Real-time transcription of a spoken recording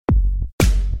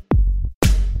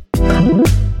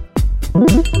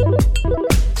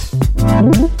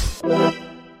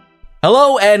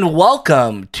Hello and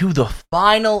welcome to the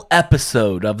final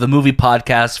episode of the movie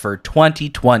podcast for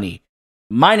 2020.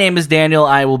 My name is Daniel.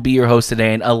 I will be your host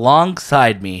today, and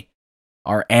alongside me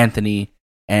are Anthony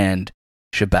and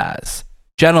Shabazz.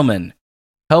 Gentlemen,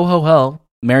 ho ho ho,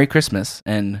 Merry Christmas,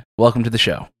 and welcome to the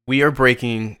show. We are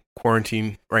breaking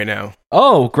quarantine right now.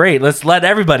 Oh, great. Let's let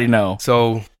everybody know.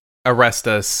 So arrest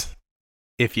us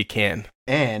if you can.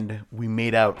 And we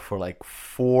made out for like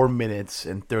 4 minutes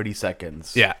and 30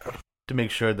 seconds. Yeah. To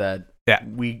make sure that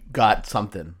we got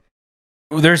something.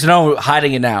 There's no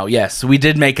hiding it now. Yes, we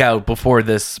did make out before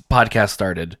this podcast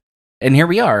started. And here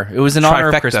we are. It was in honor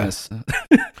of Christmas.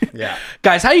 Yeah.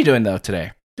 Guys, how you doing though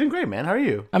today? Doing great, man. How are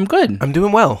you? I'm good. I'm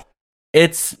doing well.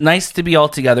 It's nice to be all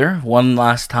together one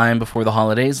last time before the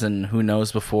holidays, and who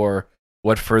knows before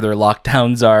what further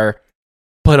lockdowns are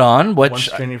put on. Once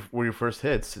January first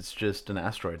hits, it's just an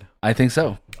asteroid. I think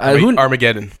so.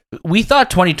 Armageddon. We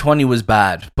thought 2020 was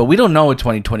bad, but we don't know what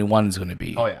 2021 is going to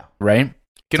be. Oh, yeah. Right?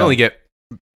 Can only get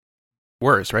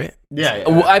worse, right? Yeah.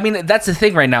 Well, I mean, that's the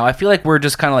thing right now. I feel like we're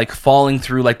just kind of like falling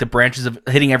through like the branches of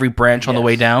hitting every branch on the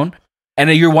way down. And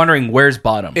you're wondering where's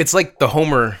bottom. It's like the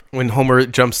Homer when Homer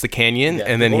jumps the canyon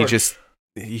and then he just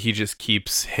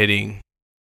keeps hitting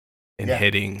and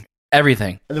hitting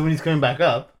everything. And then when he's coming back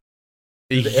up,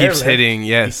 he keeps hitting.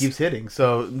 Yes, he keeps hitting.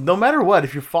 So no matter what,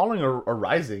 if you're falling or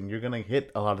rising, you're gonna hit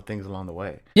a lot of things along the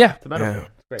way. Yeah, it's a metaphor.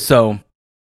 It's great. So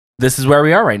this is where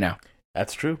we are right now.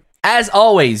 That's true. As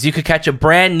always, you could catch a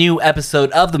brand new episode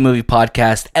of the movie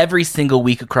podcast every single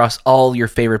week across all your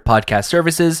favorite podcast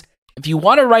services. If you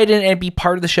want to write in and be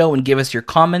part of the show and give us your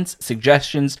comments,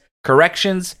 suggestions,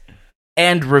 corrections,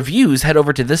 and reviews, head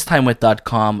over to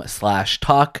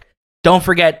thistimewith.com/talk. Don't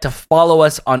forget to follow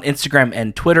us on Instagram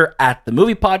and Twitter at The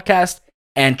Movie Podcast,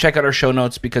 and check out our show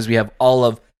notes because we have all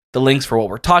of the links for what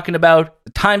we're talking about,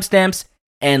 the timestamps,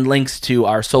 and links to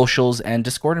our socials and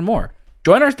Discord and more.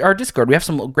 Join our Discord. We have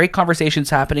some great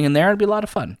conversations happening in there. It'll be a lot of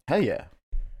fun. Hell yeah.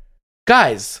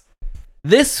 Guys,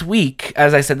 this week,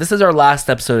 as I said, this is our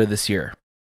last episode of this year.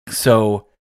 So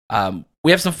we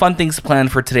have some fun things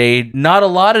planned for today. Not a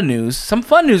lot of news. Some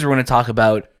fun news we're going to talk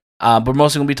about. But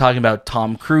mostly going to be talking about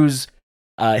Tom Cruise,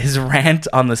 his rant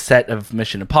on the set of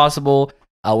Mission Impossible.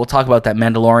 We'll talk about that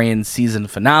Mandalorian season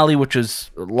finale, which is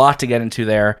a lot to get into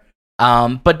there.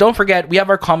 But don't forget, we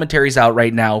have our commentaries out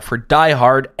right now for Die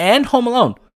Hard and Home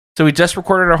Alone. So we just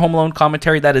recorded our Home Alone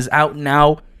commentary that is out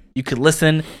now. You could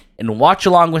listen and watch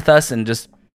along with us and just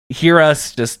hear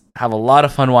us just have a lot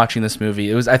of fun watching this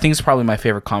movie. I think it's probably my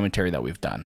favorite commentary that we've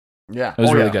done. Yeah. It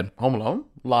was really good. Home Alone,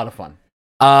 a lot of fun.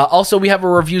 Also, we have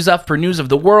our reviews up for News of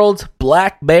the World,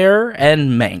 Black Bear,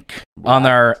 and Mank on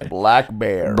our Black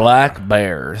Bear. Black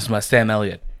Bear. This is my Sam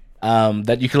Elliott.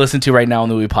 That you can listen to right now on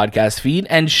the Movie Podcast feed.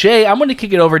 And Shay, I'm going to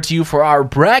kick it over to you for our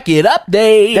bracket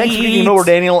update. Thanks for kicking over,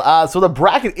 Daniel. So the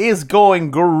bracket is going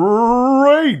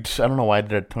great. I don't know why I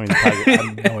did a Tony the Tiger. I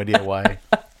have no idea why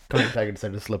Tony the Tiger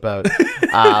decided to slip out.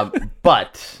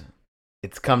 But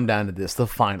it's come down to this: the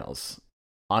finals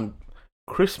on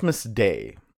Christmas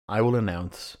Day. I will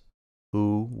announce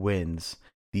who wins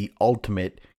the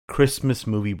ultimate Christmas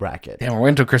movie bracket. Damn, we're waiting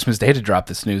until Christmas Day to drop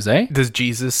this news, eh? Does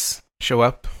Jesus show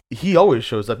up? He always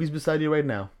shows up. He's beside you right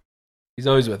now. He's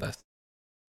always with us.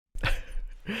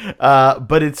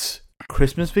 But it's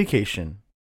Christmas Vacation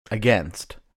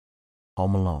against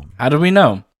Home Alone. How did we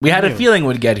know? We had a feeling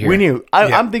we'd get here. We knew.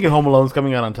 I'm thinking Home Alone's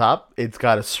coming out on top. It's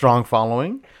got a strong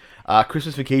following.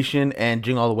 Christmas Vacation and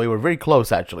Jingle All the Way were very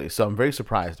close, actually. So I'm very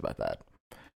surprised about that.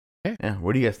 Okay. Yeah,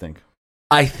 what do you guys think?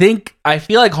 I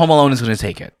feel like Home Alone is going to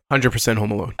take it. 100% Home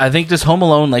Alone. I think this Home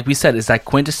Alone, like we said, is that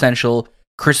quintessential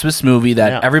Christmas movie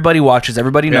that everybody watches,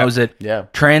 everybody knows it. Yeah.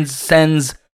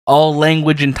 Transcends all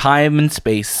language and time and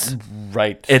space.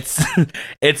 Right.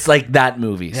 It's like that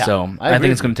movie. Yeah, So I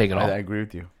think it's going to take it all. I agree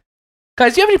with you.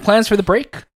 Guys, do you have any plans for the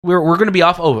break? We're going to be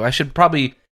off. Oh, I should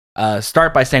probably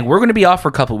start by saying we're going to be off for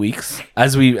a couple weeks,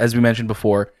 as we mentioned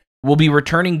before. We'll be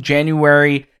returning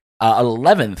January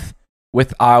 11th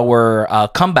with our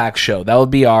comeback show. That will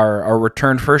be our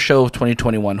return first show of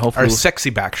 2021. Hopefully, our sexy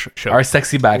back show. Our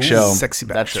sexy back show. Sexy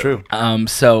back That's show. true.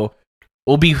 So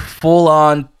we'll be full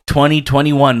on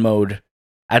 2021 mode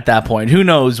at that point. Who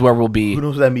knows where we'll be? Who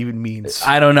knows what that even means?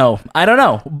 I don't know.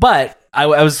 But I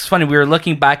was funny. We were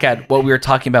looking back at what we were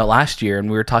talking about last year, and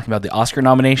we were talking about the Oscar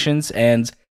nominations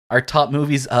and our top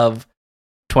movies of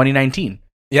 2019.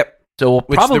 Yep. So we'll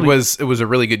probably it was a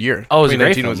really good year. Oh, it was a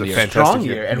great 2019 was a year. fantastic Strong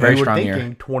year. and Very we were strong thinking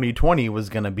year. 2020 was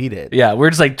gonna beat it. Yeah,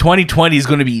 we're just like 2020 is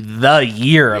going to be the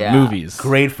year of movies.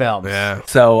 Great films. Yeah.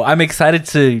 So I'm excited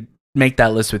to make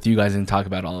that list with you guys and talk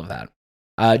about all of that.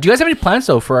 Do you guys have any plans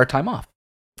though for our time off?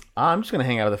 I'm just gonna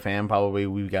hang out with the fam. Probably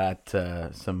we've got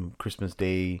some Christmas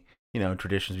Day,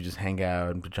 traditions. We just hang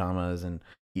out in pajamas and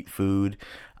eat food.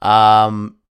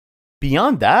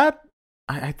 Beyond that,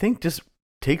 I think just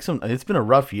take some. It's been a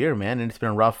rough year, man, and it's been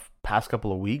a rough past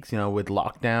couple of weeks, with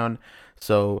lockdown.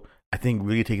 So I think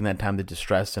really taking that time to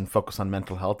distress and focus on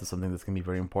mental health is something that's gonna be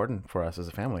very important for us as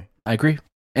a family. I agree.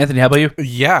 Anthony, how about you?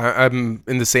 Yeah, I'm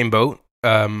in the same boat.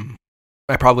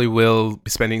 I probably will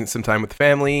be spending some time with the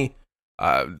family.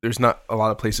 There's not a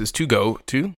lot of places to go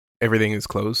to. Everything is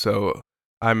closed, so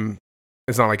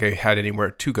it's not like I had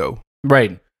anywhere to go.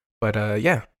 Right. But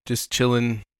yeah, just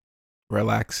chilling,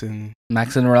 relaxing.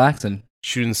 Relaxing.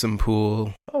 Shooting some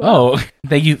pool. Oh,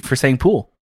 thank you for saying pool.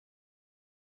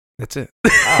 That's it.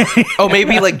 Oh,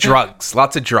 maybe like drugs.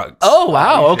 Lots of drugs. Oh,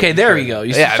 wow. Okay, there we go.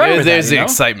 There's the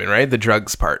excitement, right? The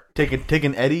drugs part. Take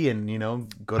an Eddie and,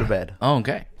 go to bed. Oh,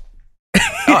 okay.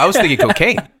 Oh, I was thinking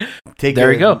cocaine. There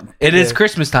we go. It is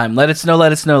Christmas time. Let it snow,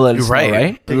 let it snow, let it snow,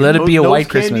 right? Let it be a white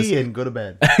Christmas. And go to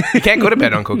bed. You can't go to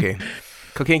bed on cocaine.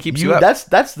 Cocaine keeps you up. That's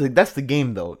the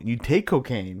game, though. You take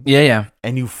cocaine. Yeah.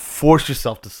 And you force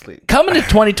yourself to sleep. Coming to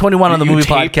 2021 on the movie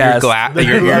podcast.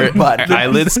 Your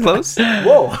eyelids closed?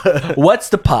 Whoa. What's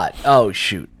the pot? Oh,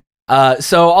 shoot.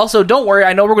 So also, don't worry.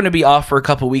 I know we're going to be off for a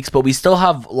couple weeks, but we still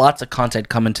have lots of content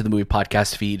coming to the movie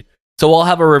podcast feed. So we'll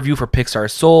have a review for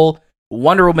Pixar's Soul,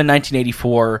 Wonder Woman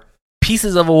 1984,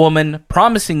 Pieces of a Woman,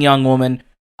 Promising Young Woman,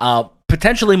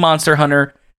 potentially Monster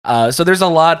Hunter. So there's a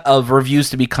lot of reviews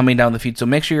to be coming down the feed. So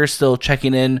make sure you're still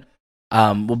checking in.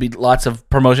 Will be lots of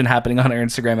promotion happening on our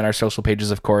Instagram and our social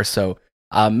pages, of course. So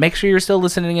make sure you're still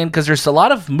listening in because there's a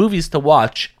lot of movies to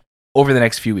watch over the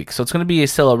next few weeks. So it's going to be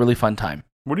still a really fun time.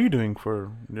 What are you doing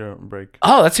for your break?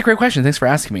 Oh, that's a great question. Thanks for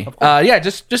asking me. Yeah,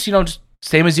 just just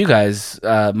same as you guys,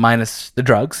 minus the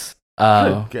drugs.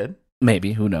 Good.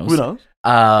 Maybe. Who knows?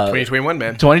 2021,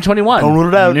 man. 2021. Don't rule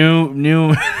it out.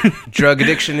 New drug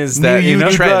addiction is that new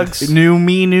trend. Drugs. New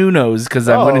knows because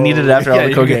I'm going to need it after all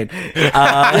the cocaine. You're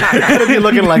going to be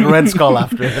looking like Red Skull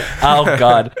after. Oh,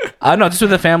 God. No, just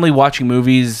with the family, watching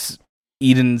movies,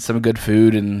 eating some good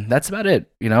food, and that's about it.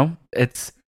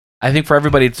 I think for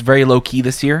everybody, it's very low key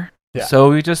this year. Yeah.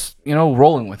 So we just,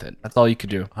 rolling with it. That's all you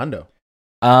could do. Hundo.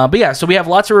 But yeah, so we have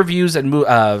lots of reviews and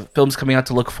films coming out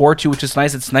to look forward to, which is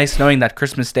nice. It's nice knowing that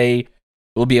Christmas Day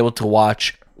we'll be able to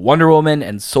watch Wonder Woman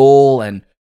and Soul and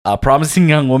Promising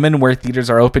Young Woman, where theaters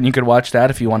are open. You could watch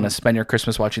that if you want to spend your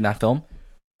Christmas watching that film.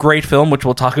 Great film, which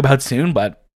we'll talk about soon.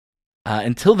 But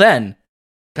until then,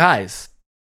 guys,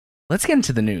 let's get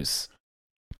into the news.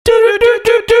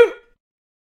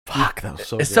 Fuck, that was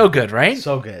so good. It's so good, right?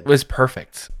 So good. It was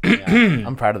perfect. Yeah,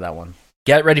 I'm proud of that one.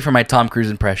 Get ready for my Tom Cruise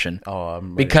impression. Oh,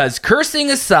 I'm ready. Because cursing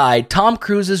aside, Tom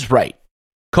Cruise is right.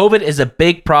 COVID is a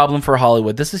big problem for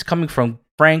Hollywood. This is coming from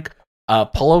Frank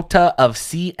Pallotta of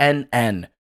CNN.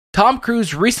 Tom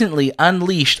Cruise recently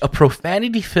unleashed a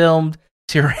profanity-filled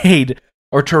tirade.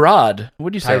 What do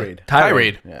you say?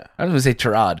 Tirade. Yeah. I was going to say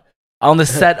tirade. On the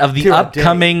set of the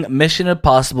upcoming Mission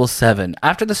Impossible 7.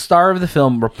 After the star of the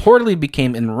film reportedly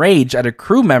became enraged at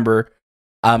crew members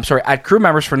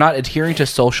for not adhering to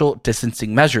social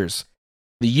distancing measures.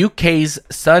 The UK's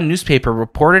Sun newspaper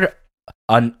reported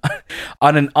on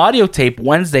an audio tape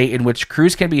Wednesday in which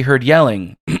Cruise can be heard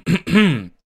yelling,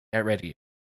 get ready.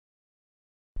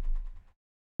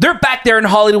 They're back there in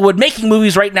Hollywood making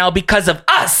movies right now because of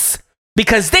us.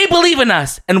 Because they believe in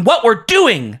us and what we're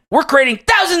doing. We're creating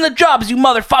thousands of jobs, you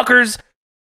motherfuckers.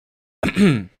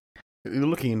 You're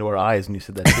looking into our eyes when you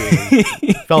said that too.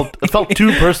 It felt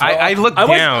too personal. I looked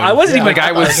down. I wasn't even. Like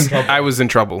I was in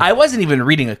trouble. I wasn't even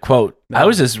reading a quote. No. I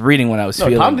was just reading what I was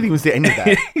feeling. Tom didn't even say any of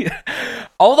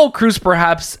that. Although Cruise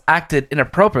perhaps acted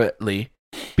inappropriately,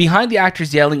 behind the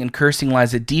actors yelling and cursing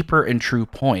lies a deeper and true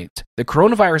point. The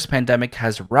coronavirus pandemic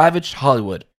has ravaged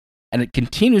Hollywood, and it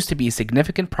continues to be a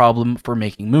significant problem for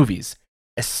making movies,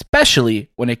 especially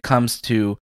when it comes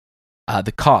to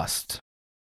the cost.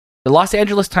 The Los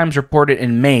Angeles Times reported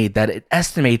in May that it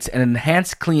estimates an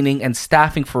enhanced cleaning and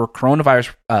staffing for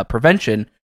coronavirus prevention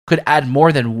could add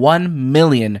more than $1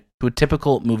 million to a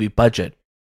typical movie budget.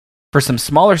 For some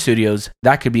smaller studios,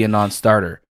 that could be a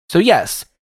non-starter. So yes,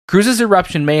 Cruise's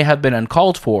eruption may have been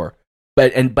uncalled for,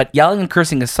 but yelling and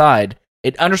cursing aside,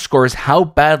 it underscores how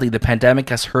badly the pandemic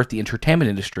has hurt the entertainment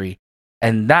industry,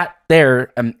 and that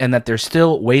there's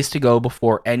still ways to go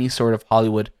before any sort of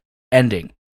Hollywood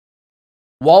ending.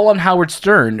 While on Howard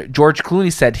Stern, George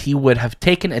Clooney said he would have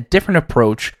taken a different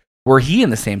approach were he in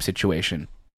the same situation,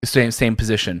 same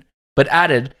position, but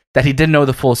added that he didn't know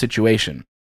the full situation.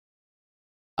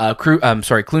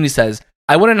 Clooney says,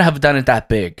 "I wouldn't have done it that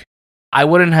big. I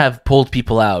wouldn't have pulled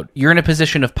people out. You're in a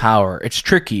position of power. It's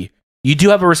tricky. You do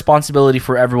have a responsibility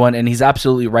for everyone, and he's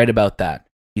absolutely right about that,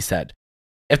 he said.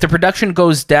 If the production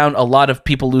goes down, a lot of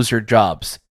people lose their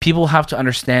jobs. People have to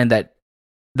understand that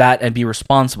and be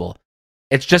responsible.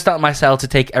 It's just not my style to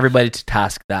take everybody to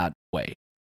task that way.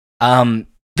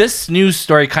 This news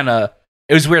story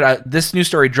it was weird. This news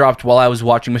story dropped while I was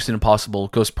watching Mission Impossible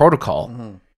Ghost Protocol.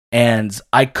 Mm-hmm. And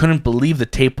I couldn't believe the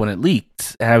tape when it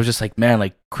leaked. And I was just like, man,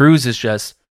 like Cruise is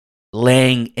just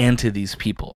laying into these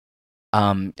people.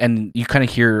 And you kind of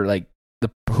hear like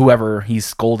whoever he's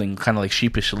scolding kind of like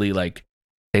sheepishly like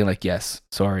saying like, yes,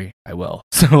 sorry, I will.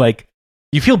 So like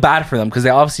you feel bad for them because they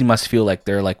obviously must feel like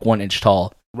they're like 1 inch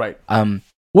tall. Right.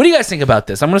 What do you guys think about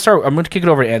this? I'm gonna kick it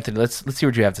over to Anthony. Let's see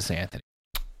what you have to say, Anthony.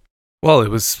 Well, it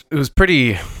was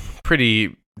pretty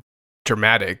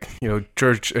dramatic. You know,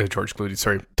 George Clooney,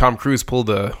 sorry, Tom Cruise pulled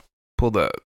a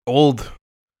old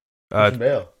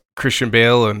Christian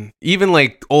Bale, and even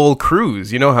like old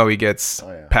Cruise. You know how he gets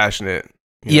passionate.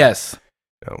 Yes.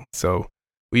 You know, so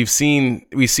we've seen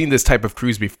this type of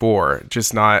Cruise before,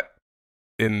 just not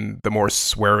in the more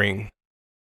swearing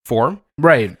form.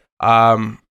 Right.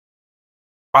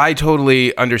 I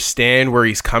totally understand where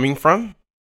he's coming from.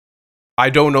 I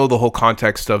don't know the whole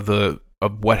context of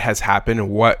what has happened and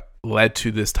what led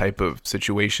to this type of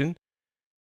situation.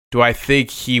 Do I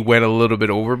think he went a little bit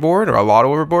overboard or a lot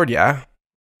overboard? Yeah.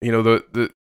 You know,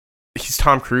 he's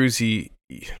Tom Cruise. He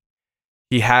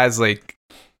has like,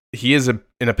 he is in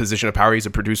a position of power. He's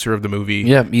a producer of the movie.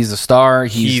 Yeah, he's a star.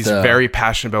 He's very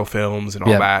passionate about films and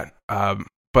all that.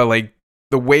 But like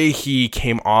the way he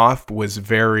came off was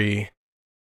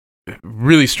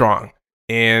really strong.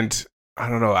 And I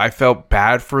don't know. I felt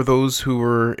bad for those who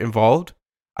were involved.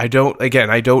 I don't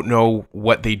know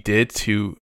what they did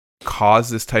to cause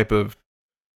this type of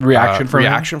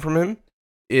reaction from him.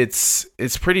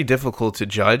 It's pretty difficult to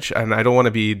judge, and I don't want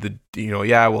to be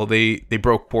they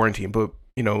broke quarantine, but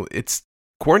you know,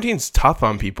 quarantine's tough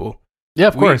on people. Yeah,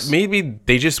 of course. Maybe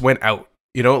they just went out.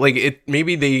 You know, like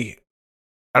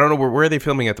I don't know where are they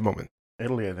filming at the moment.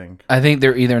 Italy, I think. I think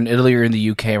they're either in Italy or in the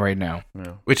UK right now.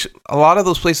 Yeah. Which a lot of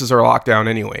those places are locked down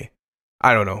anyway.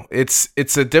 I don't know. It's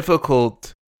a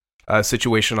difficult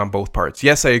situation on both parts.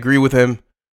 Yes, I agree with him.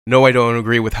 No, I don't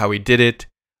agree with how he did it.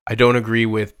 I don't agree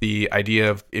with the idea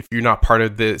of if you're not part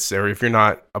of this or if you're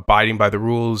not abiding by the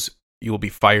rules, you will be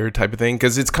fired type of thing.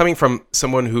 Because it's coming from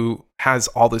someone who has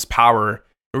all this power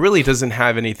and really doesn't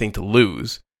have anything to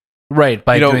lose. Right,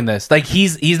 by doing this. Like,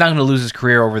 he's not going to lose his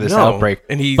career over this outbreak.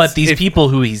 But these people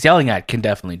who he's yelling at can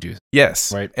definitely do.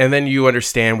 Yes. Right. And then you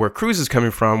understand where Cruise is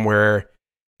coming from, where,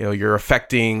 you know, you're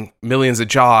affecting millions of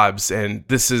jobs, and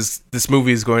this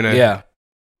movie is going to,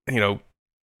 you know,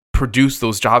 produce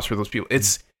those jobs for those people.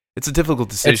 It's a difficult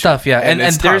decision. It's tough, yeah. And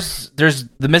there's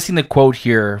the missing the quote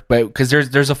here, but because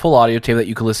there's a full audio tape that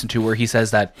you can listen to where he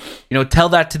says that, you know, tell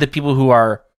that to the people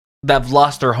that have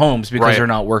lost their homes because they're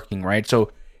not working, right?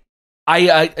 So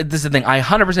this is the thing. I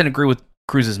 100% agree with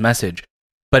Cruise's message,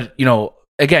 but you know,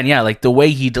 again, like the way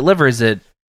he delivers it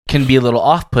can be a little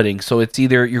off-putting. So it's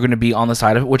either you're going to be on the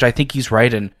side of it, which I think he's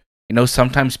right, and you know,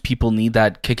 sometimes people need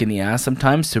that kick in the ass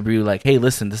sometimes to be like, hey,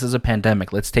 listen, this is a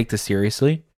pandemic. Let's take this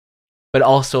seriously. But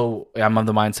also, I'm of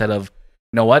the mindset of,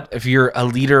 you know what? If you're a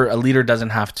leader doesn't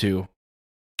have to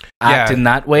act in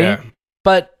that way. Yeah.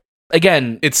 But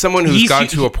again, it's someone who's gone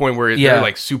to a point where they're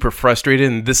like super frustrated,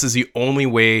 and this is the only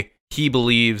way he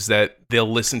believes that they'll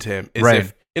listen to him. Is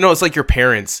if, you know, it's like your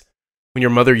parents. When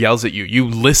your mother yells at you, you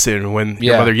listen when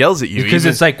your mother yells at you. Because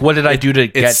it's like, what did I do to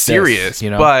get this? It's serious, you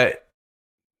know?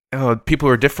 But people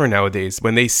are different nowadays.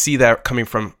 When they see that coming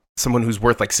from someone who's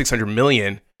worth like 600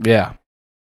 million,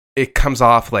 it comes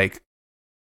off like,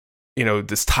 you know,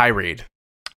 this tirade,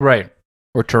 right?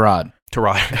 Or tirade.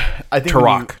 I think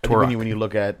when you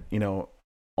look at, you know,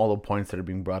 all the points that are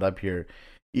being brought up here,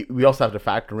 we also have to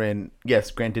factor in.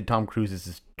 Yes, granted, Tom Cruise is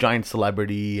this giant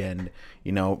celebrity, and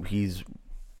you know, he's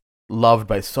loved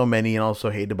by so many and also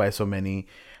hated by so many.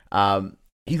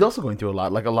 He's also going through a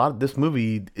lot. Like, a lot of this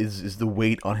movie is the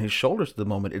weight on his shoulders at the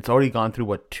moment. It's already gone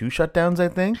through, 2 shutdowns, I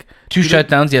think? 2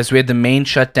 shutdowns, yes. We had the main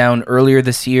shutdown earlier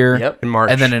this year. Yep. In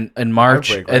March. And then in March.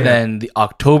 Outbreak, right? And then the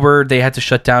October, they had to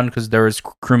shut down because there was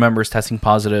crew members testing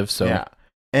positive. So yeah.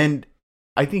 And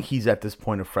I think he's at this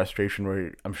point of frustration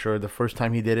where I'm sure the first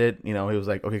time he did it, you know, he was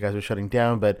like, okay, guys, we're shutting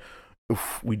down, but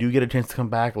if we do get a chance to come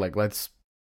back, like, let's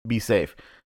be safe.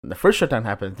 The first shutdown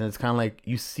happens, and it's kind of like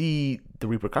you see the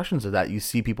repercussions of that. You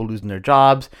see people losing their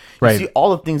jobs. You see all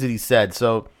the things that he said.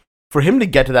 So for him to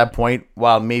get to that point,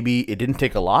 while maybe it didn't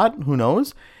take a lot, who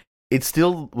knows, it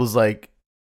still was like,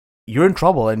 you're in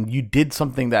trouble, and you did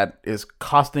something that is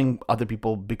costing other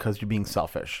people because you're being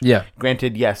selfish. Yeah.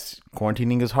 Granted, yes,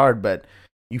 quarantining is hard, but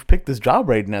you've picked this job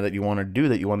right now that you want to do,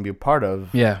 that you want to be a part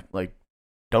of. Yeah. Like,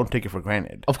 don't take it for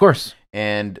granted. Of course.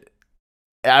 And,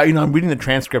 I'm reading the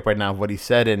transcript right now of what he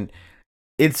said, and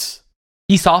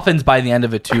he softens by the end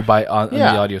of it too, on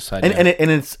the audio side. And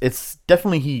it's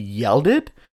definitely, he yelled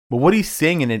it, but what he's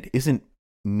saying in it isn't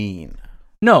mean.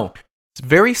 No. It's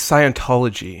very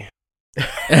Scientology.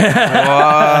 So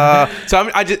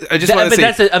I just want to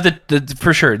say, that's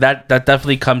for sure. That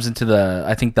definitely comes into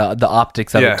I think the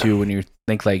optics of it too. When you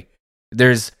think like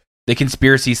there's the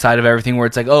conspiracy side of everything, where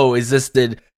it's like, oh, is this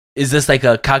like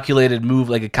a calculated move,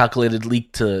 like a calculated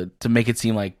leak to make it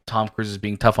seem like Tom Cruise is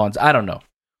being tough on? I don't know.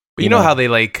 But you know how they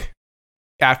like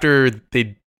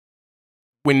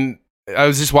when I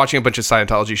was just watching a bunch of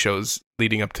Scientology shows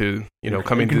leading up to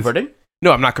coming to converting.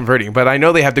 No, I'm not converting, but I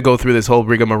know they have to go through this whole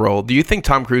rigmarole. Do you think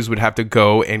Tom Cruise would have to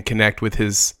go and connect with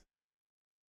his,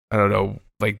 I don't know,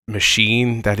 like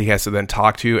machine that he has to then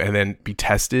talk to and then be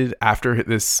tested after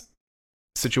this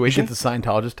situation? Get the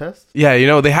Scientologist test?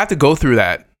 Yeah, they have to go through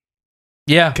that.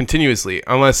 Yeah, continuously,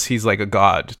 unless he's like a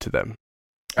god to them.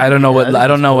 I don't know what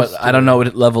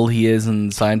level he is in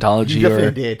Scientology. He's definitely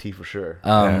a deity for sure.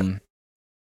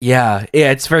 Yeah,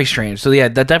 it's very strange. So yeah,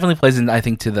 that definitely plays in, I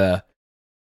think, to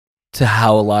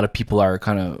how a lot of people are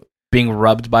kind of being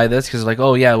rubbed by this, because like,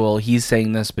 oh yeah, well, he's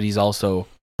saying this, but he's also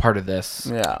part of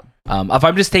this. Yeah. If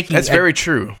I'm just taking, that's very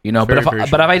true. But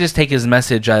if I just take his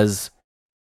message as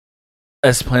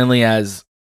plainly as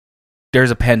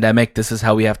there's a pandemic, this is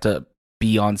how we have to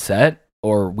be on set,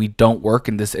 or we don't work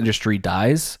and this industry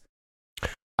dies,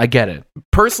 I get it.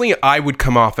 Personally, I would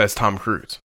come off as Tom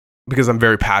Cruise because I'm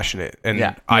very passionate, and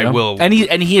will, and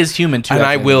he is human too, and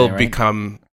I will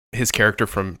become his character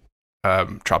from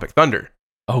Tropic Thunder.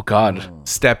 Oh God!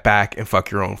 Step back and fuck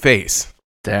your own face.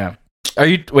 Damn. Are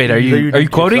you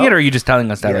quoting it, or are you just telling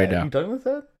us that right now? Are you telling us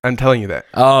that? I'm telling you that.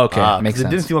 Oh, okay, makes sense.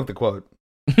 It didn't seem like the quote.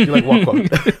 You like what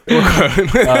quote?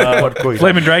 What quote?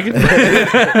 Flaming Dragon.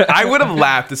 I would have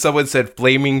laughed if someone said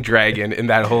 "Flaming Dragon" in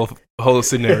that whole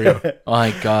scenario. Oh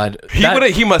my God! He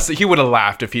would have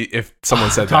laughed if someone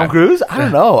said Tom that. Cruise? I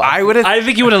don't know. I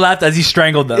think he would have laughed as he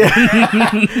strangled them,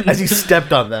 as he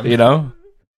stepped on them.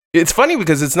 It's funny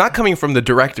because it's not coming from the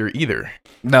director either.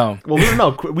 No. Well, we don't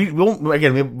know. We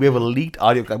have a leaked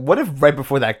audio. What if right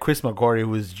before that, Chris McCordy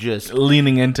was just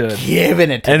leaning into it,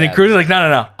 giving it to and them. then Cruz is like,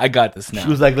 no, I got this now. She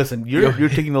was like, listen, you're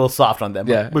taking a little soft on them.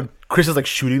 Yeah. But Chris is like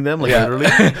shooting them, like literally.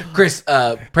 Chris,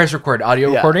 press record,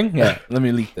 audio recording. Yeah, let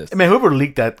me leak this. I mean, whoever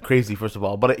leaked that, crazy, first of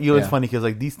all. But it's funny because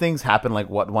like these things happen like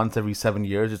once every 7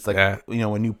 years. It's like a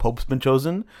new pope's been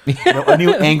chosen. A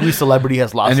new angry celebrity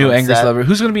has lost. A new angry celebrity.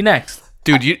 Who's going to be next?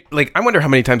 Dude, I wonder how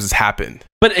many times this happened.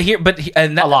 A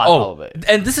lot of it.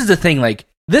 And this is the thing, like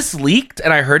this leaked,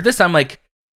 and I heard this. I'm like,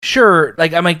 sure,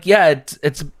 like I'm like, yeah,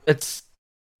 it's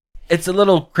a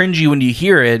little cringy when you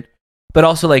hear it, but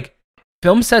also like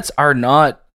film sets are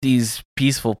not these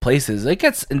peaceful places. It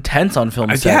gets intense on film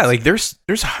sets. Yeah, like there's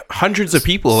hundreds of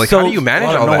people. Like, how do you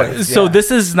manage all that? So this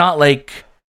is not like.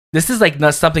 This is like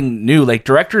not something new. Like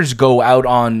directors go out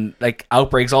on like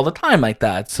outbreaks all the time like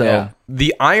that. So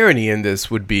the irony in this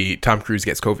would be Tom Cruise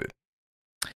gets COVID.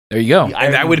 There you go.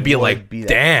 And that would be like,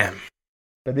 damn.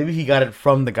 But maybe he got it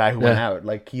from the guy who went out.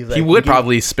 Like he would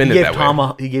probably spin it that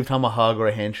way. He gave Tom a hug or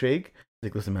a handshake. He's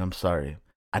like, listen, man, I'm sorry.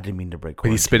 I didn't mean to break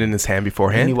quarantine. But he spit in his hand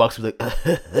beforehand? And he walks like,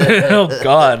 oh,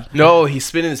 God. No, he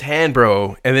spit in his hand,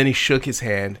 bro. And then he shook his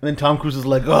hand. And then Tom Cruise is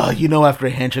like, after a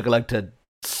handshake, I like to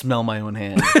smell my own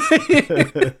hand.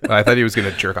 I thought he was gonna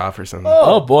jerk off or something.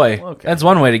 Oh boy, okay. That's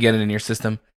one way to get it in your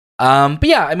system. But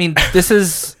yeah, I mean, this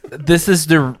is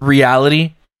the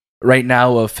reality right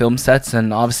now of film sets,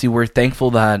 and obviously we're thankful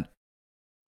that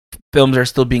films are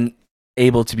still being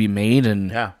able to be made,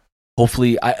 and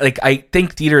hopefully, I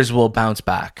think theaters will bounce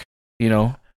back.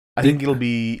 I think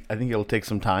it'll take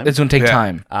some time. It's gonna take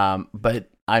time. But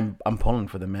I'm pulling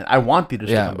for them, man. I want theaters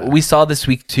to come back. We saw this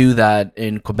week too that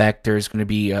in Quebec there's going to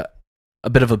be a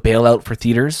bit of a bailout for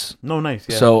theaters. No, nice.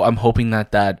 Yeah. So I'm hoping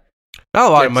that not a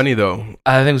lot of money though.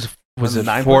 I think was it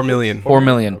 4 million? 4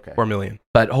 million. Okay. 4 million.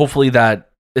 But hopefully that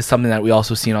is something that we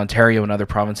also see in Ontario and other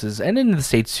provinces and in the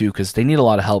States too, because they need a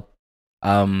lot of help.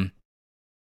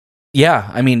 Yeah,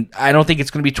 I mean, I don't think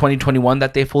it's going to be 2021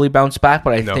 that they fully bounce back,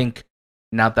 but I think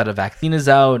now that a vaccine is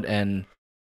out and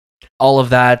all of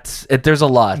that, there's a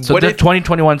lot. So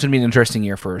 2021 is going to be an interesting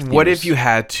year for theaters. What if you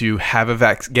had to have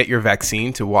get your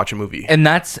vaccine to watch a movie? And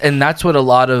that's what a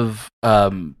lot of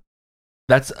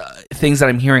things that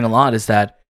I'm hearing a lot is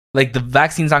that like the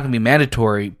vaccine's not going to be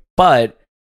mandatory, but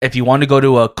if you want to go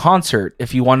to a concert,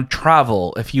 if you want to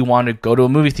travel, if you want to go to a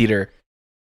movie theater,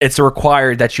 it's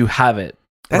required that you have it.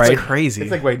 That's right? crazy.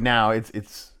 It's like right now,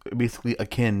 it's basically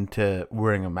akin to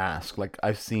wearing a mask. Like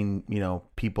I've seen,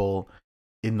 people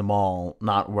in the mall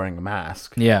not wearing a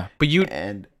mask. Yeah. But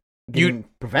and getting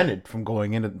prevented from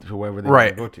going into wherever they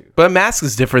right. want to go to. But a mask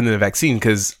is different than a vaccine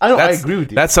because I agree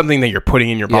with you. That's something that you're putting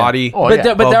in your body. Oh, But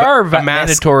there are mask-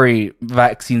 mandatory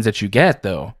vaccines that you get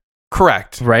though,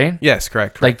 Correct. right? Yes,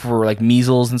 correct. Like for like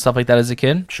measles and stuff like that as a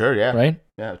kid, Sure, yeah. right?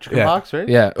 Yeah, chickenpox, right?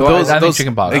 Yeah. But Well, I think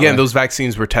chickenpox. Again, right? those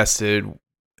vaccines were tested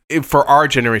for our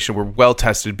generation. Were well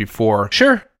tested before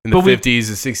Sure. in the But we- 50s,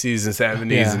 and 60s, and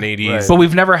 70s, Yeah, and 80s. right. But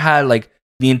we've never had like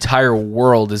the entire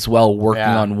world as well working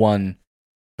Yeah. on one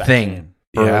Vaccine. thing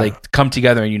or Yeah. like come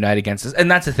together and unite against this. And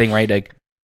that's the thing, right? Like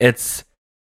it's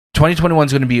 2021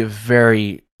 is going to be a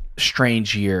very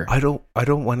strange year. I don't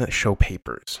want to show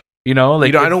papers. You know,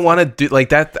 like I don't want to do like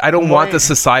that. I don't want the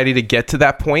society to get to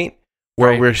that point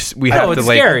where Right. we have to it's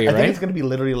like. scary, I right? think it's gonna be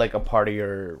literally like a part of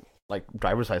your like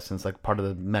driver's license, like part of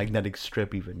the magnetic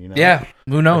strip, even. Yeah,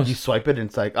 who Like, knows? you swipe it, and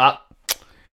it's like,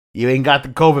 you ain't got the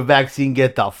COVID vaccine.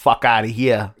 Get the fuck out of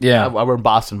here. Yeah. We're in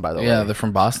Boston, by the way. Yeah, they're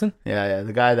from Boston. Yeah.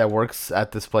 The guy that works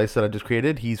at this place that I just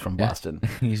created, he's from Yeah. Boston.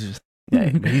 He's just Yeah,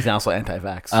 but he's also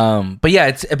anti-vax. but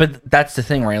yeah, but that's the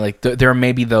thing, right? Like there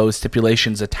may be those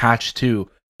stipulations attached to.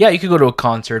 Yeah, you could go to a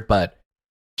concert, but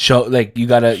show like you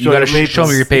gotta Show your show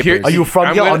me your papers. papers. Are you from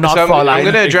I'm here or gonna, not so from I'm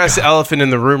going to address the elephant in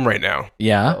the room right now.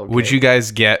 Yeah, Okay. Would you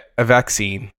guys get a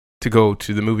vaccine to go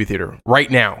to the movie theater right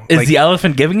now? is the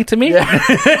elephant giving it to me? Yeah,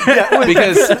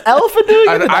 Because is an elephant doing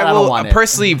it? I don't will want it.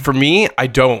 personally, for me, I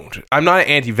don't. I'm not an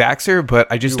anti-vaxxer,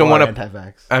 but I just don't want to.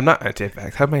 anti-vax. I'm not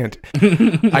anti-vax. How am I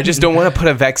anti? I just don't want to put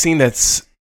a vaccine that's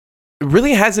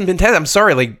really hasn't been tested. I'm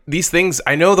sorry. Like these things,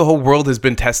 I know the whole world has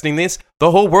been testing this. The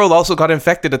whole world also got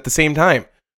infected at the same time.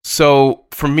 So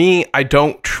for me, I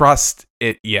don't trust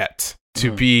it yet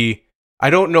to be. I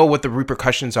don't know what the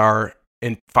repercussions are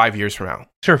in 5 years from now.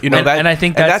 Sure, You know and, that, and I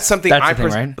think and that's, that's something that's I the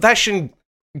thing, right?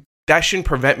 that shouldn't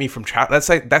prevent me from travel.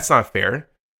 That's not fair.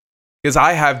 Because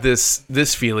I have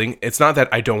this feeling. It's not that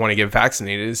I don't want to get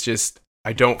vaccinated. It's just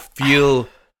I don't feel.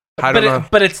 I don't know.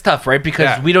 But it's tough, right? Because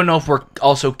Yeah. we don't know if we're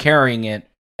also carrying it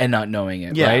and not knowing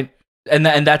it, Yeah. right? And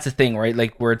that's the thing, right?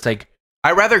 Like where it's like,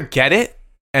 I'd rather get it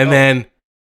and then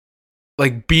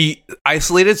like be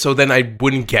isolated, so then I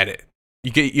wouldn't get it.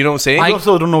 You know what I'm saying? I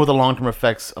also don't know what the long-term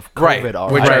effects of COVID Right,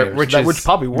 are. which either. are- which That- is- which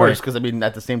probably worse right. because I mean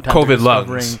at the same time COVID they're lungs.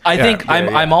 discovering- I Yeah. think Yeah,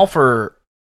 yeah. I'm all for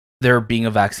there being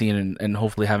a vaccine and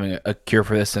hopefully having a cure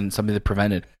for this and something to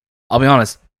prevent it. I'll be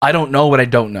honest, I don't know what I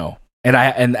don't know,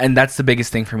 and that's the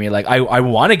biggest thing for me. Like I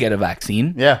want to get a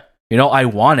vaccine, Yeah, I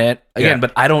want it again, Yeah.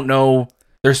 but I don't know.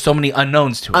 There's so many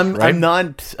unknowns to it.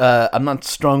 I'm not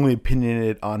strongly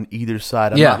opinionated on either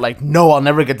side. I'm Yeah. not like, no, I'll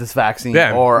never get this vaccine,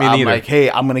 Yeah, or me I'm neither. like,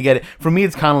 hey, I'm gonna get it. For me,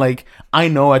 it's kind of like I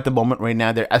know at the moment right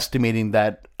now they're estimating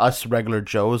that us regular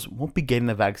Joes won't be getting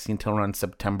the vaccine till around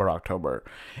September, October,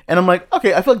 and I'm like,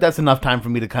 okay, I feel like that's enough time for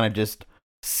me to kind of just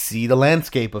see the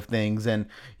landscape of things, and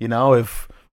if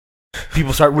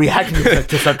people start reacting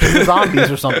to start turning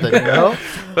zombies or something,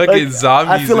 Fucking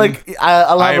zombies. I feel like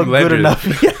I'll I have a Am good Legend.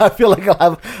 enough. Yeah, I feel like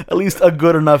I'll have at least a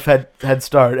good enough head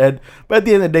start. But at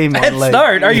the end of the day, man, Head like,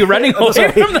 start? Are you running away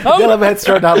Sorry. from the I'll have a head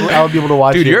start. I'll be able to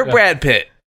watch dude, it. you're Brad Pitt.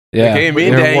 Yeah, Okay, me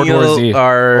and They're World War Z. Daniel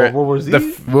are World War Z.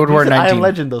 World War You said I 19. Am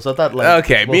Legend though, so I thought like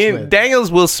okay. Will Me Smith. and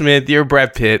Daniel's Will Smith. You're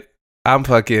Brad Pitt. I'm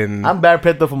Brad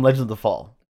Pitt though from Legends of the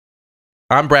Fall.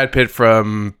 I'm Brad Pitt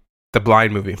from the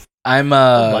Blind movie. I'm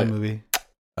Blind movie.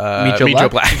 Meet Joe Meet Joe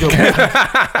Black.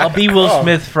 Black. I'll be Will Oh.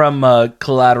 Smith from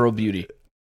Collateral Beauty.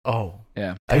 Oh,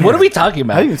 Yeah. I What are we haven't- talking I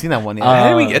about? haven't even seen that one yet. How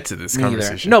did we Uh, get to this Me either.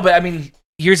 conversation? No, but I mean,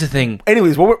 here's the thing.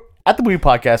 Anyways, we're at the movie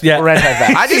podcast. Yeah. We're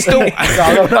anti-vax. I just don't. I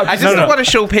just No, no. don't want to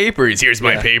show papers. Here's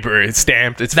my Yeah. paper. It's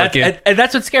stamped. It's That's fucking. and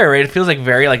that's what's scary, right? It feels like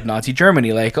very like Nazi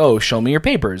Germany, like, oh, show me your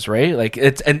papers, right? Like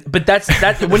but that's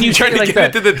when you trying say to it like get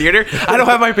that. into the theater. I don't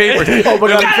have my papers. Oh my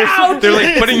God. They're like, they're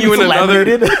like putting you in It's another.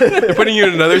 laminated. They're putting you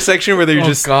in another section where they're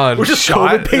just God. We're just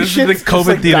shot. COVID This is patients. the just, COVID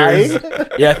like, theaters. dying.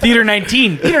 Yeah, theater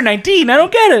 19. Theater 19. I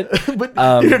don't get it. But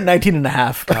Um, you're 19 and a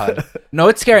half. God. No,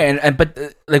 it's scary, and but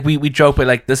like we joke, but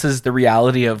like this is the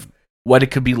reality of what it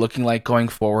could be looking like going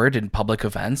forward in public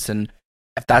events, and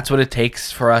if that's what it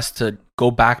takes for us to go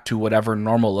back to whatever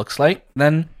normal looks like,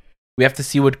 then we have to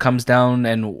see what comes down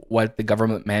and what the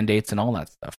government mandates and all that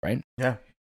stuff, right? Yeah.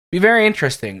 Be very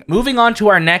interesting. Moving on to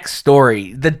our next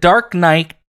story, The Dark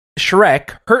Knight,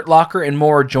 Shrek, Hurt Locker, and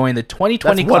more join the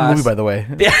 2020 That's one class. movie, by the way.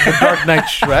 The Dark Knight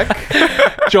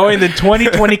Shrek. Join the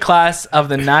 2020 class of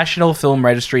the National Film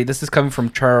Registry. This is coming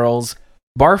from Charles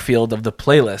Barfield of The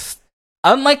Playlist.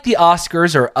 Unlike the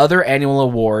Oscars or other annual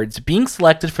awards, being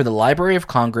selected for the Library of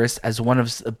Congress as one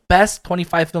of the best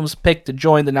 25 films picked to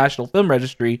join the National Film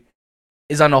Registry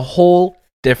is on a whole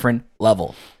different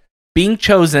level. Being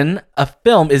chosen, a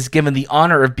film is given the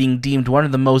honor of being deemed one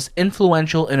of the most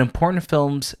influential and important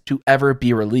films to ever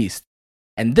be released.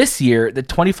 And this year, the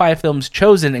 25 films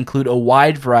chosen include a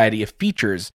wide variety of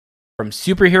features, from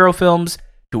superhero films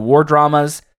to war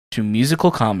dramas to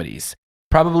musical comedies.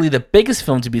 Probably the biggest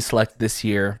film to be selected this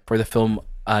year for the film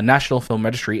National Film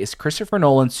Registry is Christopher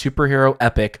Nolan's superhero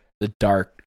epic, The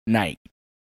Dark Knight.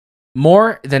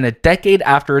 More than a decade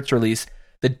after its release,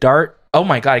 The Dark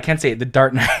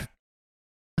Knight.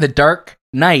 The Dark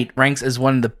Knight ranks as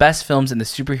one of the best films in the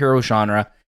superhero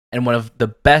genre and one of the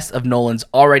best of Nolan's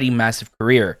already massive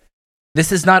career.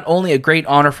 This is not only a great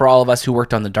honor for all of us who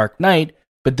worked on The Dark Knight,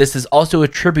 but this is also a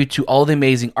tribute to all the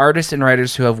amazing artists and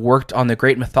writers who have worked on the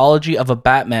great mythology of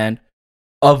Batman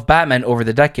over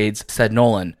the decades, said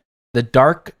Nolan. The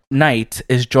Dark Knight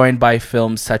is joined by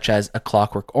films such as A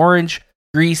Clockwork Orange,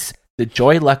 Grease, The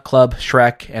Joy Luck Club,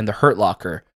 Shrek, and The Hurt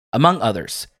Locker, among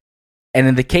others. And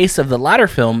in the case of the latter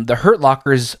film, The Hurt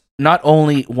Locker is not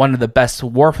only one of the best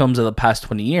war films of the past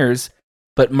 20 years,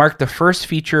 but marked the first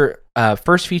feature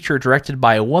directed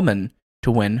by a woman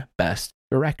to win Best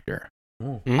Director.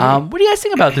 What do you guys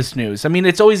think about this news? I mean,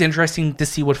 it's always interesting to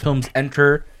see what films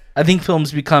enter. I think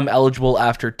films become eligible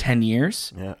after 10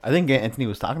 years. Yeah, I think Anthony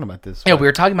was talking about this. Yeah, we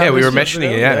were talking about this. Yeah, we were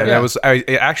mentioning it, yeah. And I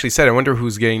actually said, I wonder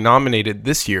who's getting nominated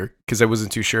this year, because I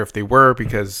wasn't too sure if they were,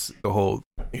 because the whole,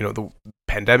 the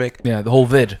pandemic. Yeah, the whole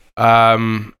vid.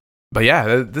 But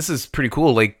yeah, this is pretty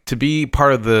cool. Like, to be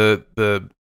part of the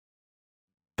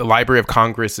Library of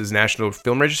Congress's National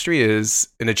Film Registry is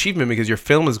an achievement, because your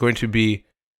film is going to be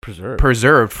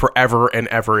preserved forever and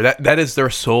ever. That is their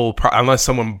sole unless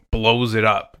someone blows it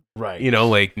up, right?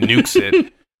 Like nukes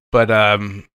it. But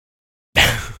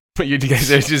you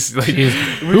guys are just like,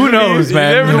 who knows,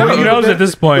 man? Who knows at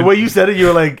this point? The way you said it, you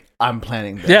were like, I'm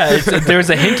planning this. Yeah, there's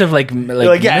a hint of like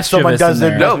yeah, someone does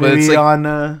it. No, but it's like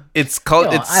on. It's called.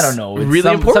 I don't know. It's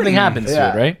really important. Something happens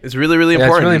to it, right? It's really, really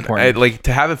important. It's really important. Like,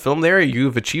 to have a film there,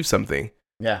 you've achieved something.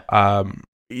 Yeah.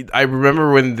 I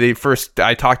remember when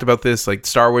I talked about this, like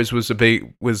Star Wars was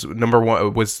number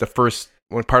one, was the first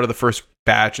one, part of the first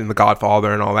batch, and The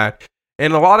Godfather and all that.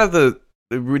 And a lot of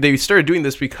they started doing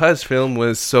this because film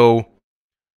was so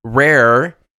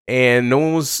rare and no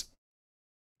one was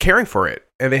caring for it,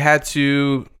 and they had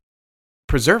to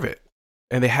preserve it,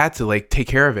 and they had to like take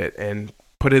care of it and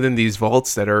put it in these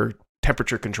vaults that are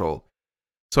temperature controlled.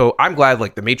 So I'm glad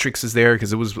like The Matrix is there,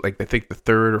 because it was like, I think, the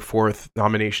third or fourth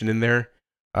nomination in there.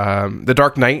 The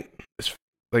Dark Knight is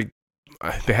like,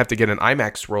 they have to get an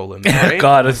IMAX roll in there, right?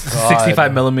 God, it's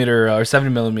 65 millimeter or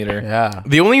 70 millimeter. Yeah.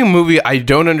 The only movie I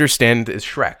don't understand is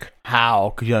Shrek. How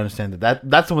could you understand that?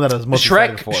 That's the one that I was most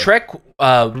excited for. Shrek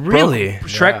Really?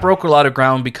 broke a lot of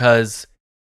ground because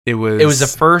it was the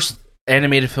first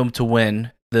animated film to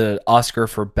win the Oscar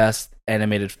for Best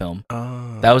Animated Film.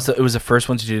 It was the first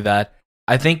one to do that.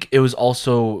 I think it was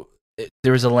also,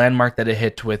 there was a landmark that it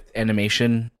hit with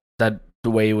animation, that the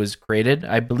way it was created,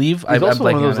 I believe. It's also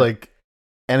one of those like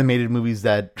animated movies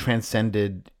that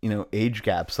transcended, age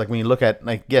gaps. Like when you look at,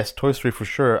 like, yes, Toy Story for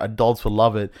sure, adults will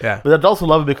love it. Yeah. But adults will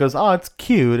love it because, it's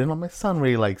cute, and my son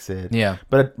really likes it. Yeah.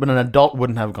 But an adult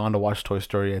wouldn't have gone to watch Toy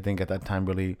Story, I think, at that time,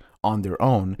 really on their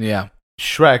own. Yeah.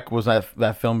 Shrek was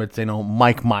that film. It's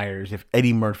Mike Myers, you have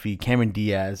Eddie Murphy, Cameron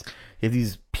Diaz. You have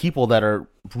these people that are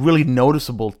really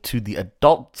noticeable to the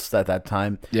adults at that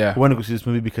time. Yeah, who went to go see this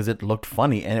movie because it looked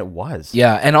funny, and it was.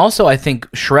 Yeah, and also I think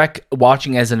Shrek,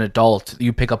 watching as an adult,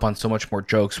 you pick up on so much more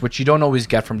jokes, which you don't always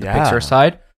get from the Pixar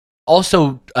side.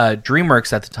 Also,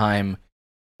 DreamWorks at the time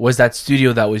was that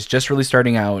studio that was just really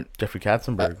starting out. Jeffrey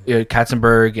Katzenberg,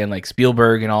 Katzenberg, and like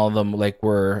Spielberg, and all of them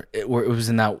it was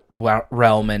in that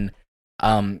realm, and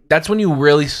that's when you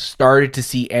really started to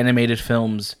see animated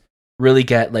films really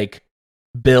get like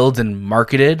built and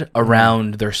marketed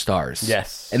around their stars.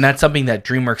 Yes. And that's something that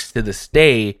DreamWorks to this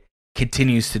day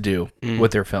continues to do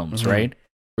with their films, right?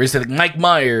 Where you said like Mike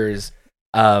Myers,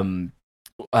 Tony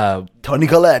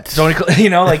Collette,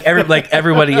 like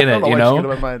everybody in it,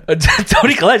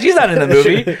 Tony Collette, she's not in the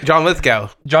movie. John Lithgow.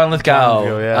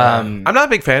 Yeah. I'm not a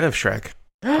big fan of Shrek.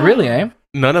 Really, eh?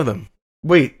 None of them.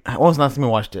 Wait, when was the last time we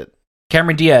watched it?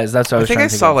 Cameron Diaz. That's what I was trying to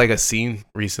think. I saw like a scene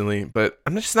recently, but I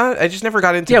just never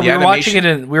got into the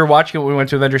animation. We were watching it when we went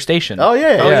to Avenger Station. Oh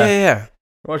yeah. Yeah.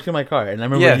 We're watching in my car, and I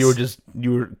remember you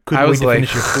couldn't wait to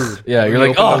finish your food. Yeah, you're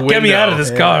like, get me out of this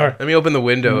car. Let me open the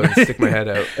window and stick my head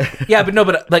out. Yeah,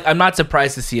 but like, I'm not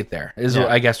surprised to see it there.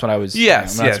 I guess what I was.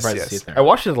 Yes, I'm not surprised to see it there. I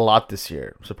watched it a lot this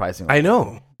year, surprisingly. I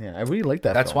know. Yeah, I really like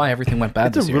that. That's why everything went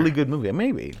bad. It's a really good movie.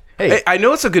 Maybe. Hey, I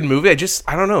know it's a good movie. I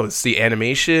don't know. It's the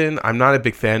animation. I'm not a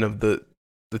big fan of the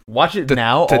Watch it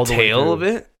now. the all the way tale through. of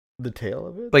it. The tale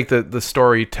of it. Like the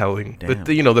storytelling, Damn.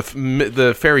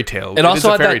 the fairy tale. It also is a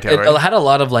had fairy that, tale, it right? had a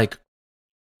lot of like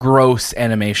gross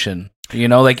animation.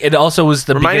 Like it also was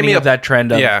the Reminded beginning me of of- that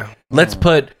trend of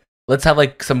let's have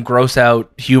like some gross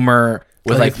out humor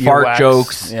with like fart earwax.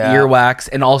 jokes, Yeah. earwax,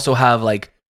 and also have like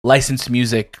licensed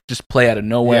music just play out of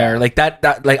nowhere. Yeah. Like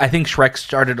that like I think Shrek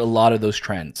started a lot of those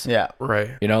trends. Yeah. Right.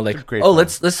 Like It's a great oh film.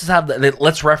 let's just have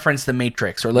let's reference the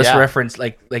Matrix, or let's Yeah. reference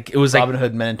like it was Robin like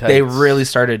Hood Men in Tights. they really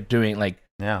started doing like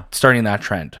Yeah. starting that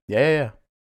trend. Yeah.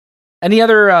 Any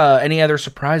other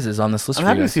surprises on this list? I'm for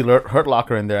happy you to guys? see Hurt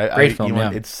Locker in there. Great film,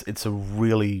 yeah. It's a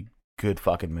really good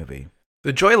fucking movie.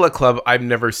 The Joy Luck Club I've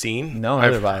never seen. No,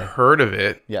 neither I've have I. heard of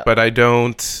it. Yeah. But I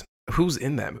don't. Who's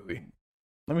in that movie?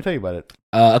 Let me tell you about it.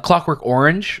 A Clockwork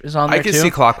Orange is on there I can too.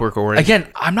 see Clockwork Orange. Again,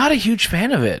 I'm not a huge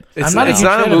fan of it. It's I'm not a huge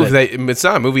fan of it. It's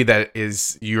not a movie that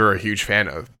is you're a huge fan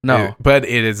of. No. But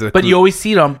it is a. But you always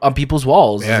see it on people's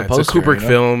walls. yeah, as a it's a poster, Kubrick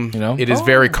film. You know? It is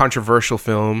very controversial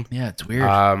film. Yeah, it's weird.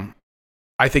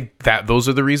 I think that those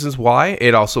are the reasons why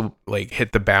it also like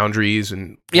hit the boundaries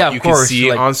and Yeah, what of you course, can see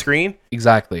like- on screen.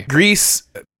 Exactly. Grease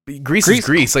is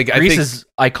Grease. Like I Grease think is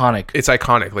iconic. it's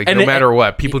iconic. Like And no it- matter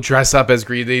what, people dress up as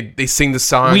Grease. They sing the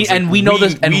songs. We know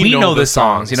the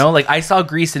songs. Like I saw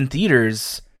Grease in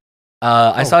theaters.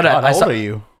 I saw that. How old are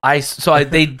you?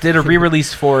 They did a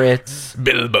re-release for its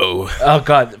Bilbo.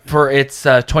 for its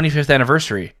 25th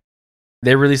anniversary.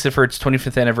 They released it for its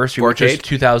 25th anniversary, which is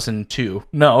 2002.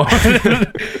 No,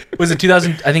 was it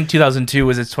 2000? I think 2002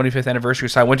 was its 25th anniversary.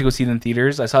 So I went to go see it in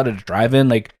theaters. I saw it at a drive-in.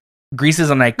 Like Grease is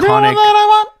an iconic.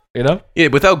 Yeah,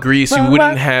 without Grease, you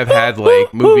wouldn't have had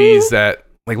like movies that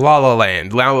like La La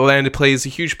Land. La La Land plays a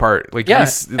huge part. Like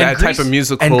Grease, that type of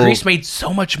musical. And Grease made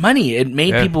so much money. It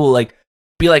made people like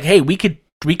be like, hey, we could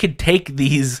take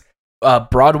these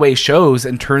Broadway shows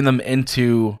and turn them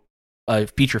into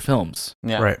feature films,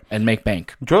 Yeah. and make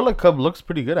bank. Joy Luck Club looks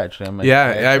pretty good actually.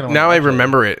 I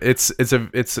remember it. It's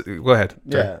go ahead.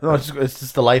 Yeah, no, it's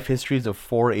just the life histories of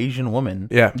 4 Asian women.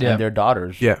 Yeah. And their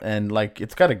daughters. Yeah. And like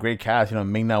it's got a great cast.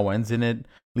 Ming Na Wen's in it,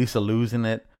 Lisa Liu's in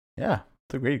it. Yeah,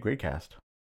 it's a great cast.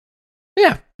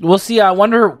 Yeah, we'll see. I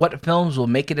wonder what films will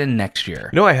make it in next year.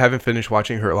 No, I haven't finished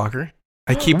watching Hurt Locker.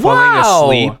 I keep falling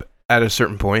asleep at a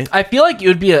certain point. I feel like it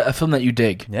would be a film that you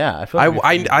dig. Yeah, I feel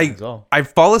like I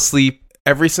fall asleep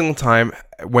every single time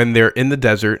when they're in the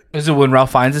desert. Is it when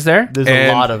Ralph Fiennes is there? There's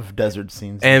a lot of desert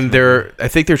scenes. And I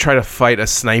think they're trying to fight a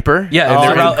sniper. Yeah,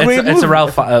 it's a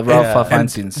Ralph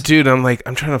Fiennes scenes. Dude, I'm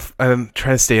trying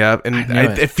to stay up, and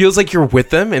it feels like you're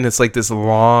with them, and it's like this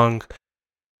long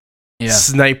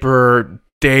sniper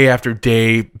day after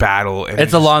day battle. And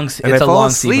it's a long sleep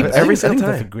sequence. every single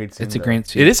That's time. a great scene. It's a great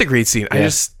scene. It is a great scene. Yeah.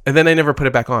 And then I never put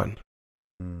it back on.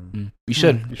 You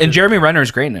should. And Jeremy Renner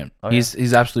is great in it.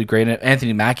 He's absolutely great in it.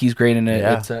 Anthony Mackie's great in it.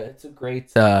 Yeah. It's a great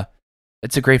film.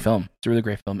 It's a really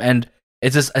great film. And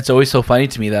it's always so funny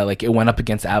to me that like it went up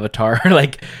against Avatar,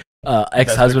 like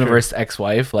ex-husband versus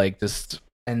ex-wife, like just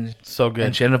and so good.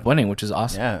 And she ended up winning, which is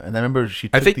awesome. Yeah, and I remember she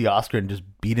took the Oscar and just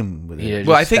beat him with it. Yeah,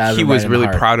 well, I think he was really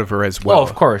proud of her as well. Oh,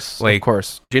 of course.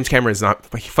 James Cameron is not.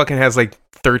 He fucking has like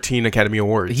 13 Academy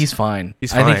Awards. He's fine.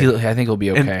 He's fine. I think he'll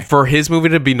be okay. And for his movie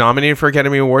to be nominated for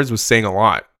Academy Awards was saying a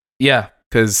lot. Yeah,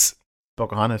 because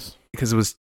Pocahontas. Because it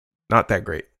was not that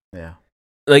great. Yeah,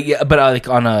 but like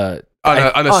on a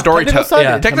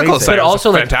storytelling technical side, but also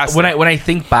like fantastic. when I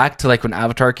think back to like when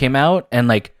Avatar came out and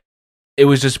like it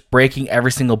was just breaking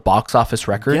every single box office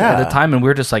record at the time, and we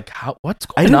were just like, what's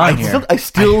going on here? I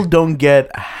still don't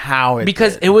get how it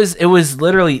because it was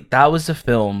literally that was a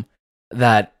film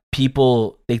that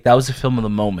people think that was a film of the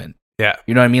moment. Yeah,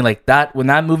 you know what I mean? Like that when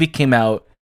that movie came out,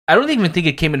 I don't even think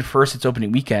it came in first its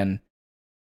opening weekend.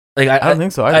 Like I don't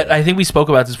think so. I think we spoke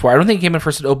about this before. I don't think it came in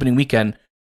first at opening weekend,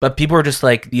 but people are just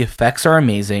like the effects are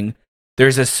amazing.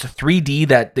 There's this 3D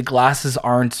that the glasses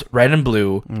aren't red and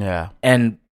blue. Yeah,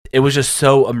 and it was just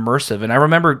so immersive. And I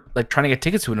remember like trying to get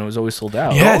tickets to it and it was always sold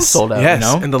out. Yes, sold out. Yes, you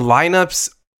know? And the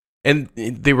lineups, and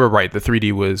they were right. The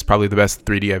 3D was probably the best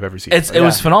 3D I've ever seen. It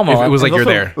was phenomenal. It was like you're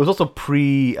there. It was also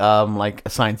pre like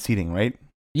assigned seating, right?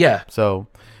 Yeah. So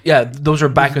yeah, those were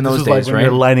back in those days, like when right?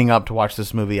 you're lining up to watch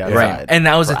this movie outside. Right. And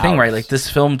that was the thing, hours. right? Like this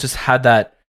film just had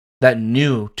that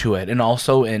new to it, and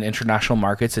also in international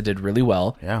markets, it did really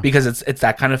well. Yeah. Because it's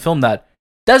that kind of film that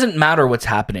doesn't matter what's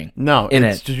happening. No, in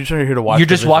it's it. just, you're here to watch. You're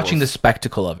just watching the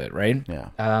spectacle of it, right?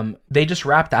 Yeah. They just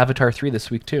wrapped Avatar 3 this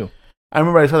week too. I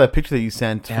remember I saw that picture that you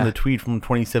sent from the tweet from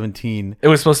 2017. It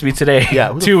was supposed to be today.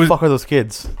 Yeah. Who the fuck are those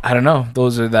kids? I don't know.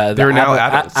 Those are they're now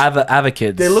adults. Ava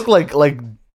kids. They look like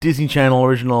Disney Channel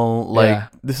original. Like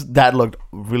that looked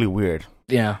really weird.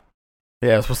 Yeah.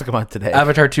 Yeah, it's supposed to come out today.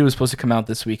 Avatar 2 is supposed to come out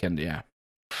this weekend. Yeah.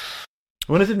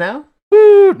 When is it now?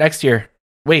 Woo, next year.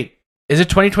 Wait, is it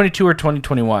 2022 or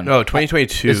 2021? No,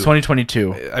 2022. It's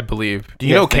 2022. I believe. Do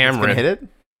You know guys think it's gonna Cameron. hit it?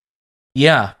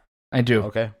 Yeah, I do.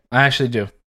 Okay. I actually do.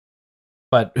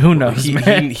 But who knows,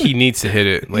 man? He needs to hit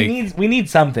it. Like we need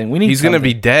something. We need. he's something. gonna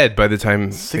be dead by the time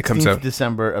it comes 16th out.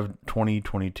 December of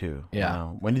 2022. Yeah.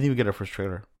 Wow. When do you think we get our first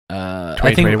trailer? I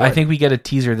 2021. think we get a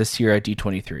teaser this year at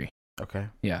D23. Okay.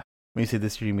 Yeah. When you say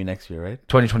this year, you mean next year, right?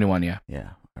 2021. Yeah. Yeah.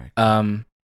 All right.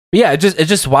 But yeah, it's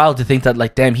just wild to think that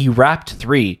like, damn, he wrapped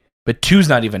 3, but 2's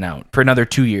not even out for another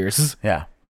 2 years. Yeah.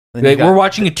 Then Like, you got- we're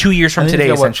watching it 2 years from I think today,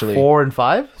 you got, what, essentially. 4 and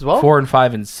 5 as well. 4 and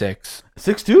 5 and 6.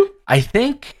 6 too. I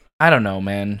think. I don't know,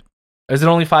 man. Is it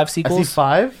only 5 I sequels? see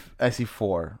 5. I see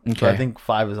 4. So Okay. I think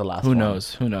 5 is the last. Who one.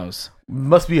 knows? Who knows?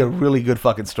 Must be a really good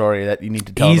fucking story that you need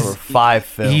to tell He's- over 5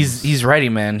 films. He's ready,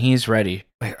 man. He's ready.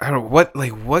 Like I don't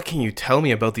what can you tell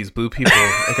me about these blue people?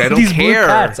 Like I don't These blue care.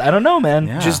 cats. I don't know, man.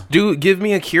 Yeah. Just give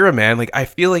me Akira, man. Like I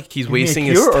feel like he's You mean wasting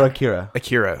Akira his or Akira.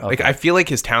 Akira. Like Okay. I feel like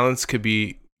his talents could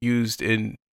be used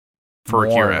for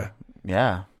More. Akira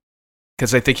Yeah.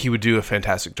 because I think he would do a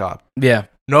fantastic job. Yeah.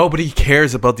 Nobody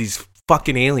cares about these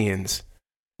fucking aliens.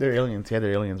 They're aliens. Yeah,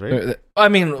 they're aliens, right? I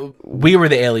mean, we were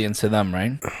the aliens to them,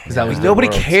 right? Because that was Yeah. the Nobody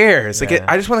world. cares. Like Yeah.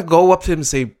 I just want to go up to him and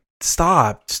say,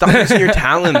 stop using your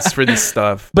talents for this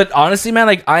stuff. But honestly, man,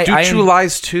 like Do True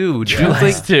Lies too. True Dude.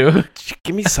 Lies Like, too.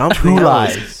 give me something. True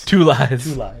else. lies. Two lies.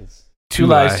 Two lies. Two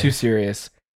lies. Too serious.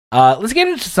 Let's get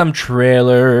into some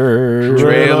trailers.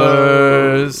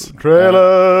 Trailers.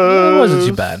 Trailers. It wasn't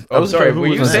too bad. Oh, sorry. Were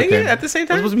you was saying okay. it at the same It's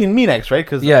time? supposed to be me next, right?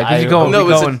 Because Yeah, 'cause you go- No, we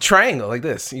it was going- a triangle like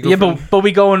this. You go Yeah, from- but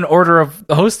we go in order of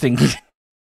hosting.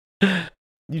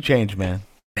 you change, man.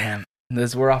 Damn,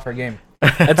 we're off our game.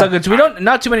 It's all good. So we don't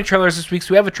not too many trailers this week.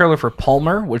 So we have a trailer for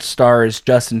Palmer, which stars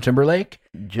Justin Timberlake,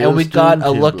 and we got a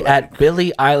look at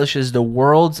Billie Eilish's "The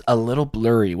World's a Little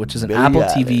Blurry," which is an Apple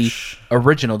TV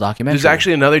original documentary. There's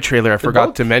actually another trailer I forgot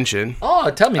both? to mention. Oh,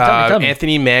 tell me.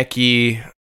 Anthony Mackie,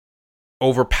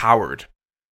 Overpowered.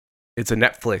 It's a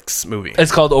Netflix movie.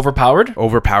 It's called Overpowered.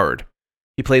 Overpowered.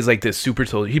 He plays like this super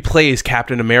soldier. He plays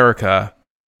Captain America,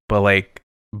 but like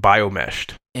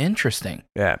biomeshed. Interesting.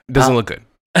 Yeah, it doesn't look good.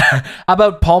 How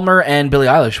about Palmer and Billie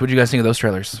Eilish? What do you guys think of those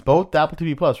trailers? Both Apple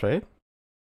TV Plus, right?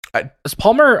 Is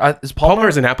Palmer? Palmer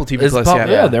is an Apple TV is Plus. Palmer,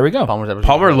 Yeah. yeah, there we go. Palmer's Apple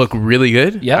Palmer TV looked really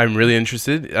good. Yeah. I'm really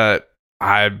interested.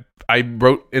 I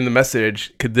wrote in the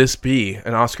message, could this be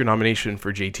an Oscar nomination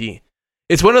for JT?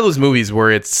 It's one of those movies where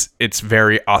it's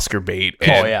very Oscar bait. Plus.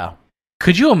 Oh and yeah.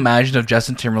 Could you imagine if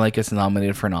Justin Timberlake gets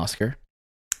nominated for an Oscar?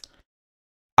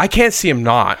 I can't see him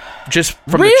not just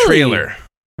from the Really? trailer.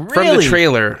 From the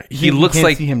trailer, he You looks can't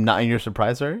like see him not in your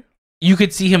surprise, sorry? You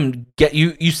could see him get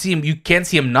you. You see him. You can't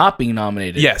see him not being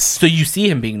nominated. yes. So you see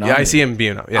him being Yeah, nominated. I see him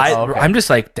being. Yes. Oh, okay. I'm just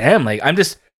like, damn. Like I'm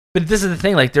just. But this is the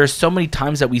thing. Like there's so many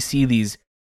times that we see these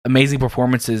amazing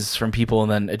performances from people,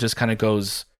 and then it just kind of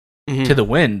goes Mhm. to the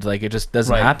wind. Like it just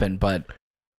doesn't Right. happen. But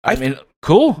I I mean,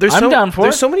 cool. I'm down for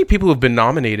There's it. so many people who've been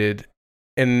nominated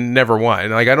and never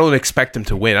won. Like I don't expect them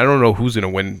to win. I don't know who's going to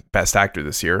win Best Actor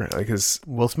this year. Like his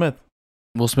Will Smith.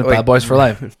 Will Smith, like- Bad Boys for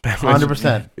Life.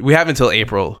 100%. We have until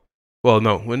April. Well,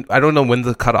 no. When I don't know when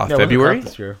the cutoff. Yeah, when's the February. cutoff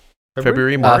this year?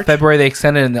 February, March. February they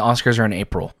extended, and the Oscars are in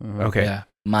April. Mhm. Okay. Yeah,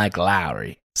 Mike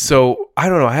Lowry. So I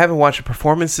don't know. I haven't watched a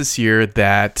performance this year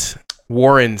that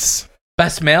warrants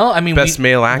Best male. I mean, Best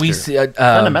Male Actor. We see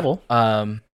Sentimental.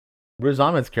 Riz Riz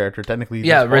Ahmed's character technically.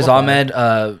 Yeah, Riz disqualified.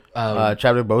 Ahmed.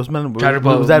 Chadwick Boseman. Chadwick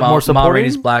Was that more Ma supporting?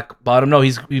 Rainey's Black Bottom. No,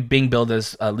 he's being billed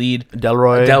as lead.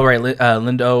 Delroy.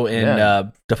 Lindo in Yeah.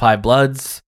 Defy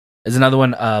Bloods is another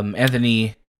one.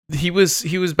 Anthony. He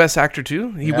was Best Actor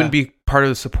too. He Yeah. wouldn't be part of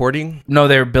the supporting. No,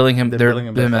 they're billing him. They're They're billing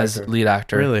him billing him Best as Actor. lead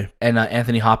actor. Really? And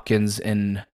Anthony Hopkins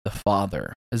in The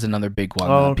Father is another big one.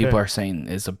 Oh, that okay. people are saying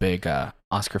is a big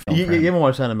Oscar film. You for him. haven't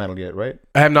watched Sentimental yet, right?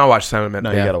 I have not watched Sound of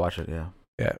Metal. No, Yeah. you gotta watch it. Yeah.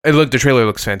 Yeah. The trailer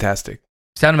looks fantastic.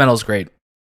 Sound of Metal is great.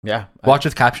 Yeah. Watch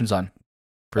with captions on.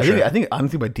 For I sure. think, I think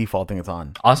honestly by default, I think it's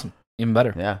on. Awesome. Even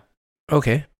better. Yeah.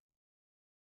 Okay.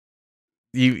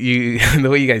 You the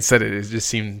way you guys said it just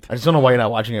seemed. I just don't know why you're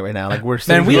not watching it right now. Like we're Man,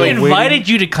 sitting we here invited waiting.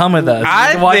 you to come with us.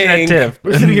 I to watch that think- TIFF.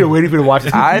 We're sitting here waiting for you to watch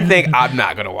it. I think I'm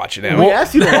not gonna watch it now. We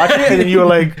asked you to watch it, and then you were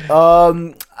like,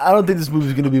 "I don't think this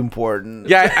movie's gonna be important."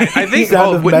 Yeah, I think.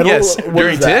 Sound of Metal? Yes, What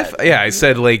during is that? TIFF. Yeah, I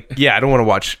said like, yeah, I don't want to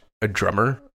watch a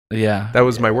drummer. Yeah. That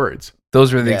was my words.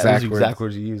 Those were the Yeah, exact those are words. exact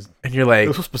words you used. And you're It like,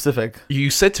 was so specific. you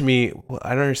said to me, well,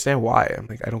 I don't understand why. I'm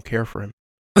like, I don't care for him.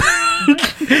 Wait,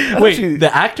 Actually- the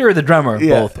actor or the drummer?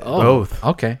 Yeah. Both. Oh, Both.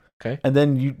 Okay. Okay. And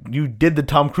then you did the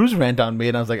Tom Cruise rant on me,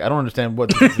 and I was like, I don't understand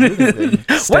what this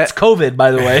is. What's COVID,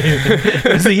 by the way?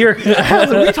 It's a year.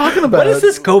 What are you talking about? What is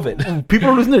this COVID? People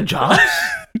are losing their jobs?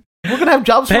 We're going to have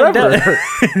jobs forever.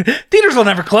 Theaters will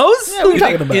never close. Yeah, what are you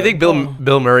talking about? You think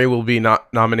Bill Murray will be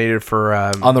nominated for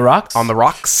On the Rocks? On the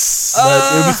Rocks?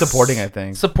 But it would be supporting, I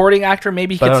think. Supporting actor,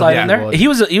 maybe he But I could don't- slide yeah, in there. well- He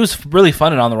was really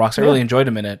fun in On the Rocks. I Yeah. really enjoyed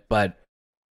him in it. But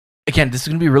again, this is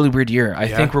going to be a really weird year. I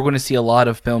Yeah. think we're going to see a lot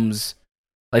of films,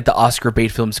 like the Oscar bait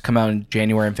films, come out in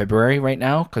January and February right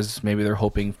now because maybe they're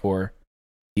hoping for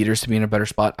theaters to be in a better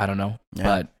spot. I don't know. Yeah.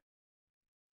 But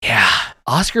yeah,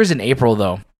 Oscars in April,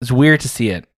 though. It's weird to see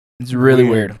it. It's really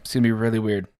weird. It's going to be really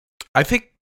weird. I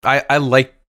think I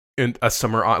like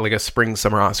a spring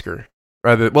summer Oscar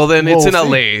rather. Well, then it's in We'll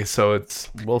LA, so it's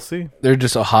We'll see. They're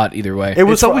just so hot either way. It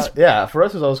was It's always- for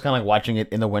us, it was always kind of like watching it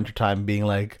in the wintertime, being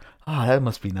like, that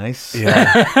must be nice.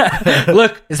 yeah.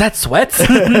 Look, is that sweats?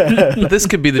 This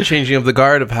could be the changing of the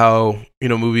guard of how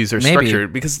movies are Maybe.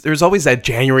 structured because there's always that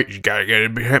January. You gotta get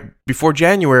it before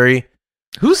January.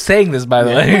 Who's saying this, by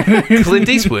the way? Clint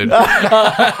Eastwood. You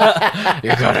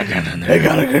gotta get in there. I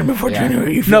gotta get it before Yeah.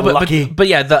 January. You feel No, but lucky. but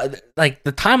yeah, the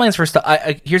timelines for stuff.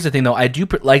 Here's the thing, though. I do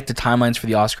like the timelines for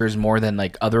the Oscars more than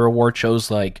like other award shows.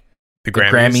 Like The the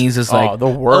Grammys is like the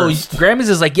worst. Grammys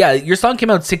is like, yeah, your song came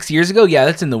out 6 years ago. Yeah,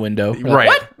 that's in the window. You're like, Right.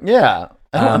 what? Yeah.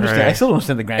 I don't understand. right. I still don't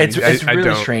understand the Grammys. It's I really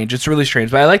don't. strange. It's really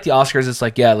strange. But I like the Oscars. It's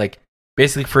like, yeah, like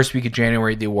basically first week of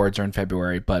January. The awards are in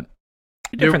February, but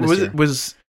different this year.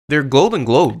 Was there Golden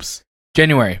Globes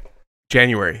January.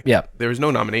 January? Yeah. There was no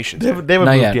nominations. they haven't moved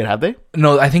Not yet, yet. have they?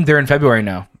 No, I think they're in February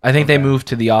now. I think they Okay. moved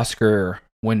to the Oscar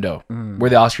window where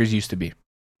the Oscars used to be.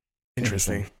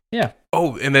 Interesting. Yeah.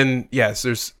 Oh, and then yes,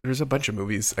 there's a bunch of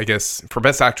movies. I guess for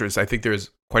Best Actress, I think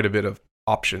there's quite a bit of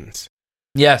options.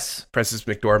 Yes, Frances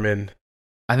McDormand,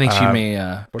 I think she Um, may.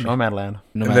 Or Nomadland.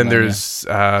 No and then Madland, there's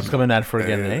It's coming out for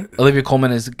again, eh? yeah. Olivia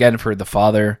Colman is again for The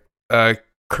Father.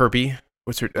 Kirby.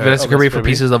 What's her? Vanessa oh, Kirby that's for Kirby.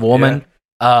 Pieces of a Woman.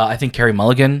 I think Carey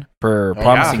Mulligan for Oh,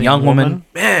 Promising yeah. Young Woman.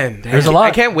 Man, There's a I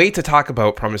lot. can't wait to talk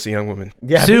about Promising Young Woman.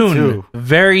 Yeah, me Soon, too.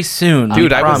 very soon,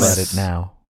 Dude, I I promise. was- At it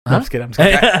now. Huh? I'm just kidding. I'm just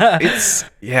kidding. It's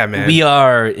man. We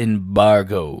are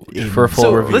embargoed for a full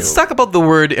So review. let's talk about the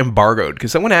word embargoed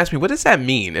because someone asked me, "What does that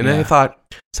mean?" And then I Yeah. thought,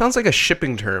 sounds like a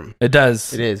shipping term. It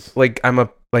does. It is. Like I'm a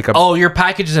Oh, your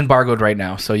package is embargoed right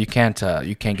now, so you can't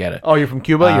get it. Oh, you're from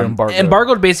Cuba? You're embargoed.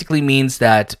 Embargoed basically means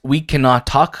that we cannot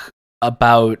talk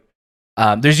about.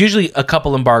 There's usually a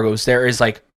couple embargoes. There is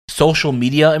like social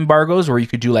media embargoes where you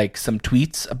could do like some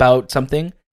tweets about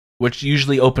something, which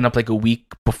usually open up like a week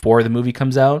before the movie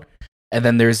comes out. And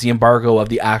then there's the embargo of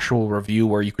the actual review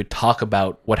where you could talk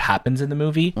about what happens in the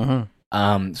movie.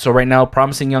 Mhm. So right now,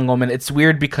 Promising Young Woman, it's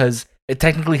weird because it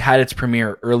technically had its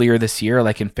premiere earlier this year,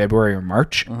 like in February or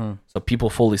March. Mhm. So people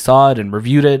fully saw it and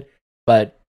reviewed it.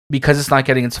 But because it's not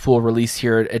getting its full release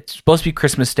here, it's supposed to be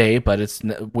Christmas Day, but it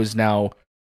was now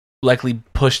likely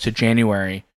pushed to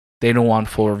January. They don't want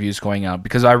full reviews going out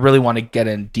because I really want to get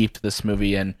in deep to this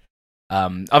movie. And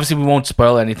obviously we won't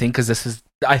spoil anything because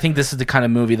I think this is the kind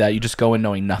of movie that you just go in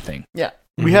knowing nothing. Yeah.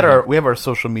 We have our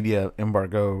social media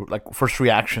embargo, like first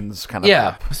reactions kind of. Yeah,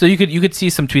 app. so you could see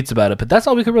some tweets about it, but that's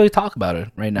all we could really talk about it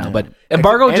right now. Yeah. But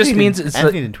embargo Anthony just means didn't- it's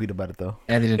Anthony didn't tweet about it though.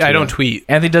 Anthony didn't I tweet don't it. tweet.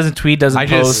 Anthony doesn't tweet, doesn't I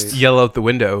post. just yell out the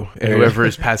window at whoever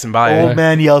is passing by. Old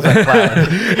man yells at cloud.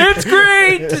 It's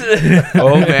great.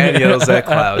 Old man yells at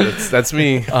cloud. That's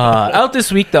me. Out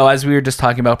this week though, as we were just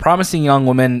talking about, Promising Young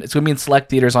Woman. It's going to be in select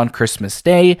theaters on Christmas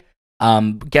Day.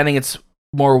 Getting its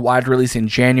more wide release in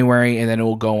January, and then it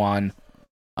will go on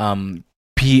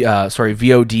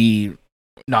VOD.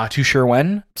 Not too sure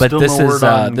when, but Still this no is word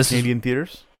on this Canadian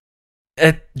theaters.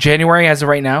 is January as of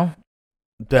right now.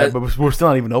 But we're still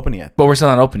not even open yet. But we're still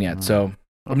not open yet, so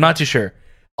I'm not too sure.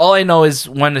 All I know is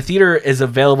when the theater is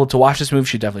available to watch this movie, you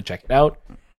should definitely check it out.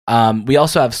 We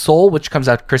also have Soul, which comes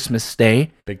out Christmas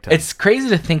Day. Big time. It's crazy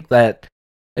to think that,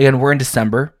 again, we're in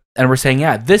December, and we're saying,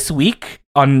 yeah, this week,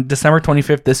 on December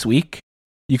 25th, this week,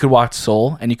 you could watch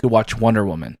Soul, and you could watch Wonder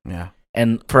Woman. Yeah.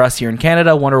 And for us here in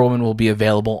Canada, Wonder Woman will be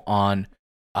available on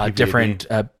PVOD. different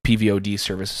PVOD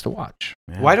services to watch.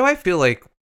 Yeah. Why do I feel like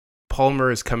Palmer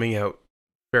is coming out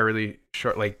fairly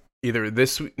short? Like either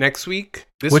next week.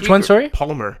 Which one, sorry?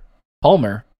 Palmer.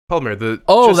 Palmer. The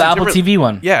The Apple TV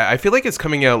one. Yeah, I feel like it's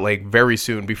coming out like very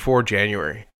soon, before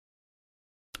January.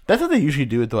 That's how they usually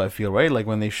do it, though, I feel, right? Like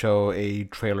when they show a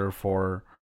trailer for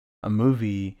a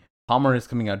movie, Palmer is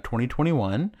coming out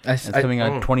 2021. It's coming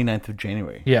out 29th of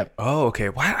January. Yeah. Oh, okay.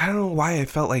 Why? I don't know why I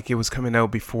felt like it was coming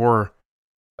out before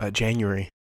January.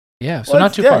 Yeah, so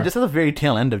not too far. Just at the very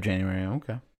tail end of January.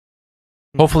 Okay.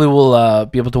 hopefully we'll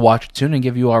be able to watch it soon and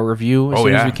give you our review as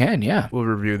soon as we can. Yeah, we'll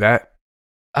review that.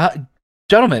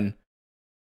 Gentlemen,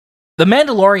 The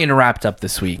Mandalorian wrapped up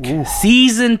this week. Ooh.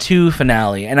 Season 2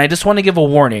 finale, and I just want to give a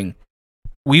warning.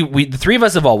 We the three of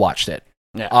us have all watched it.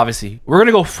 Yeah. Obviously, we're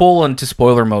gonna go full into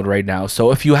spoiler mode right now.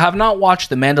 So if you have not watched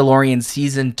The Mandalorian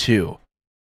Season 2,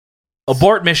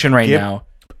 abort mission right now.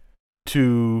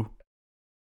 To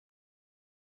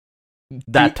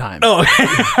that time. Oh,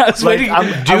 I was Like, waiting.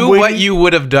 Do I'm what waiting- you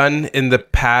would have done in the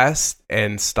past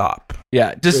and stop.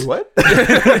 Yeah, just Wait, what?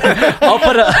 I'll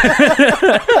put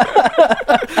a.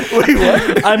 Wait,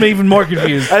 what? I'm even more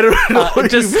confused. I don't know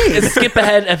what Just you mean. skip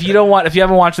ahead if you haven't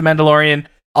watched The Mandalorian.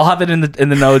 I'll have it in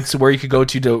the notes where you could go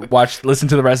to listen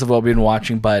to the rest of what we've been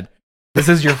watching. But this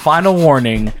is your final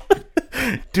warning.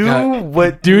 Do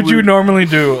what Dude, you would- normally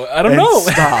do. I don't and know.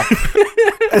 Stop.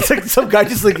 It's like some guy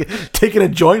just like taking a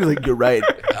joint. Like, you're right.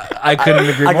 I couldn't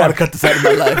agree I more. gotta cut this out of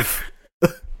my life.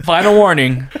 Final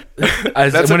warning.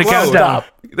 That's When a it counts quote. down. Stop.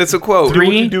 That's a quote. Do what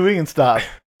Three. you're doing and stop.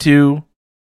 2,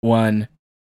 1.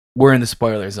 We're in the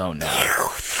spoiler zone now.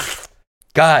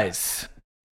 Guys,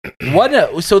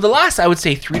 so the last, I would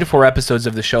say, 3 to 4 episodes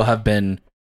of the show have been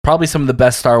probably some of the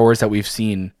best Star Wars that we've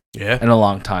seen Yeah. in a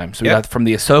long time. So we Yeah. got from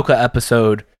the Ahsoka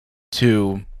episode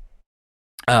to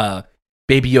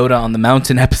Baby Yoda on the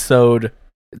mountain episode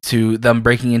to them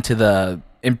breaking into the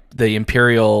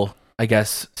Imperial, I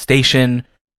guess, station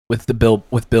with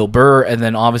Bill Burr, and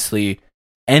then obviously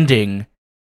ending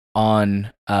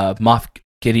on Moff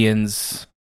Gideon's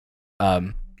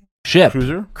ship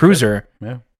cruiser,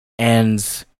 Yeah.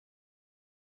 and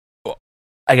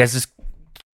I guess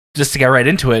just to get right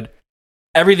into it,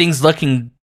 everything's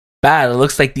looking bad. It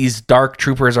looks like these dark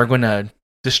troopers are going to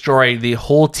destroy the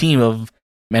whole team of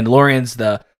Mandalorians,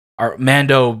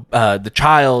 Mando, the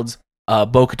Child,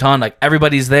 Bo-Katan, like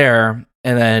everybody's there,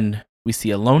 and then we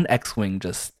see a lone X-wing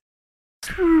just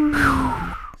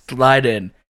slide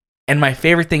in. And my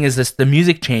favorite thing is this: the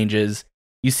music changes.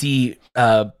 You see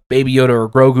Baby Yoda or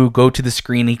Grogu go to the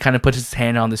screen. He kind of puts his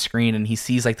hand on the screen, and he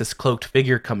sees like this cloaked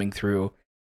figure coming through.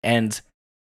 And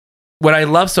what I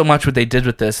love so much what they did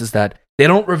with this is that they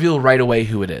don't reveal right away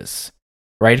who it is,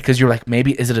 right? Because you're like,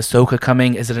 maybe is it Ahsoka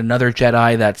coming? Is it another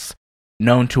Jedi that's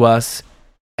known to us?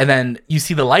 And then you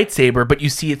see the lightsaber, but you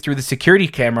see it through the security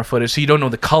camera footage, so you don't know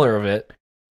the color of it.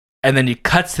 And then it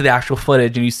cuts to the actual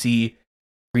footage, and you see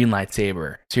green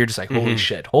lightsaber. So you're just like, holy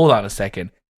shit, hold on a second.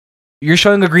 You're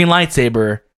showing a green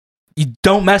lightsaber. You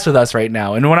don't mess with us right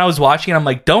now. And when I was watching it, I'm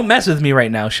like, don't mess with me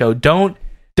right now, show. Don't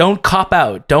cop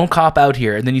out. Don't cop out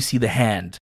here. And then you see the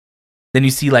hand. Then you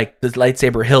see like the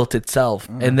lightsaber hilt itself.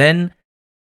 And then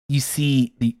you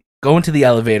see go into the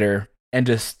elevator and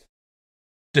just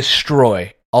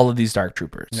destroy all of these dark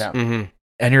troopers. Yeah. Mm-hmm.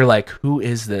 And you're like, who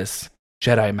is this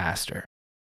Jedi Master?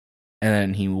 And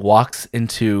then he walks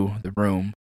into the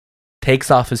room, takes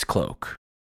off his cloak,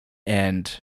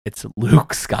 and it's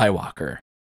Luke Skywalker.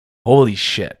 Holy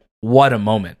shit. What a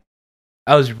moment.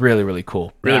 That was really, really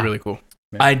cool. Really cool.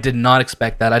 Yeah. I did not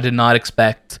expect that. I did not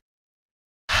expect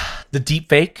the deep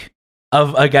fake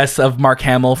of Mark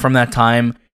Hamill from that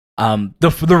time.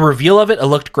 The reveal of it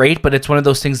looked great, but it's one of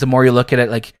those things, the more you look at it,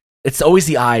 like, it's always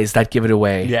the eyes that give it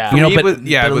away. Yeah. You know, it but was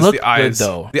it looked the eyes. good,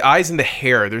 though. The eyes and the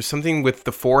hair. There's something with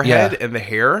the forehead and the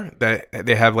hair that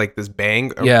they have like this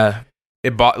bang. Yeah.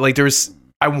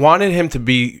 I wanted him to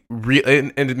be real,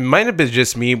 and it might have been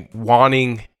just me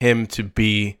wanting him to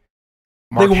be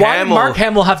Mark Like, why did Hamill Mark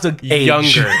Hamill have to age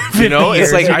younger. 50 You know,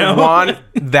 it's years, like you I know? want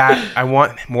that. I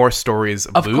want more stories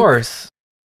of Luke. Course.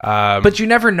 But But you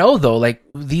never know, though. Like,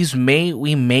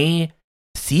 we may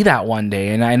see that one day.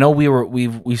 And I know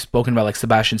we've spoken about like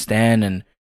Sebastian Stan, and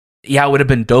yeah, it would have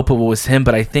been dope if it was him.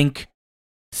 But I think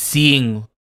seeing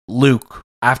Luke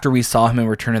after we saw him in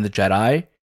Return of the Jedi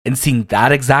and seeing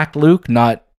that exact Luke,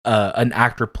 not an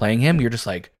actor playing him, you're just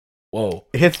like, whoa.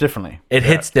 It hits differently. It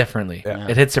hits differently. Yeah.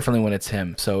 It hits differently when it's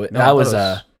him. So No, that was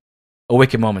a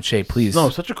wicked moment. Shay, please. No,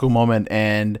 such a cool moment.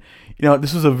 And, you know,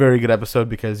 this was a very good episode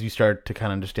because you start to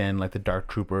kind of understand, like, the Dark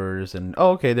Troopers and,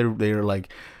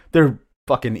 they're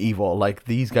fucking evil. Like,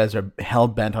 these guys are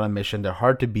hell-bent on a mission. They're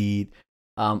hard to beat.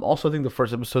 Also, I think the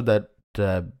first episode that,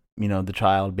 the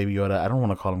child, Baby Yoda, I don't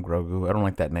want to call him Grogu. I don't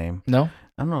like that name. No?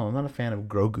 I don't know. I'm not a fan of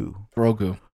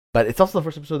Grogu. But it's also the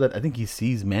first episode that I think he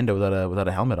sees Mando without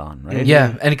a helmet on, right?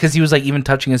 Yeah, and because he was like even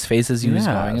touching his face as he was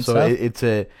going and so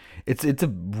stuff. it's a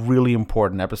really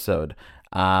important episode.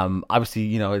 Obviously,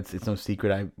 you know, it's no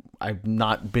secret I've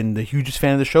not been the hugest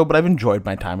fan of the show, but I've enjoyed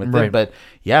my time with it. But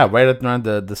yeah, right around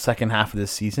the second half of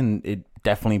this season, it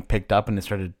definitely picked up and it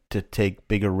started to take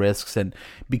bigger risks and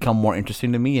become more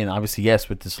interesting to me. And obviously, yes,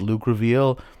 with this Luke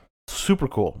reveal, super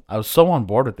cool. I was so on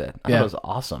board with it. I thought it was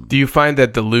awesome. Do you find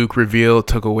that the Luke reveal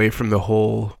took away from the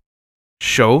whole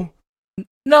show?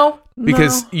 No.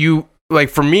 Because you, like,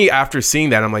 for me, after seeing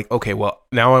that, I'm like, okay, well,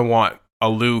 now I want a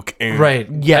Luke and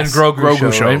Yes. and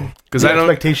Grogu show. Right? Because The I don't.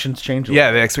 expectations change. A Yeah,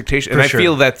 lot. the expectation, For and sure. I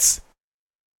feel that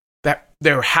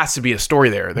there has to be a story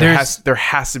there. There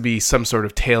has to be some sort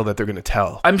of tale that they're going to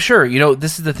tell. I'm sure,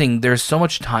 this is the thing. There's so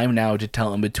much time now to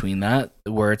tell in between that,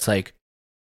 where it's like,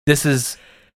 this is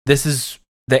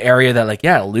the area that, like,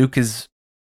 Luke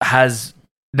has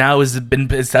been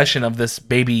possession of this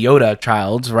baby Yoda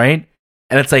child, right?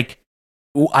 And it's like,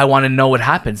 I want to know what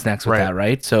happens next with that,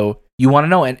 right? So you want to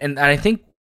know, and I think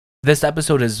this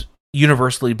episode has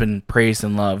universally been praised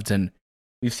and loved, and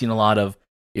we've seen a lot of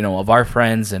of our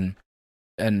friends and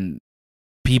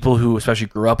people who especially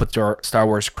grew up with Star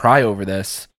Wars cry over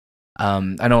this.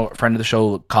 I know a friend of the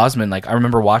show, Cosmin, like, I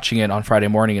remember watching it on Friday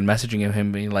morning and messaging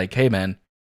him being like, hey man,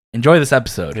 enjoy this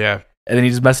episode. Yeah. And then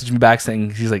he just messaged me back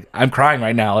saying, he's like, I'm crying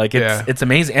right now. Like, it's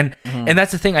amazing. And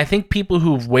that's the thing. I think people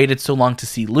who've waited so long to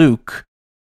see Luke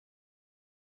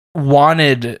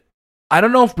wanted, I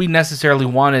don't know if we necessarily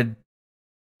wanted,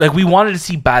 like, we wanted to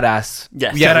see badass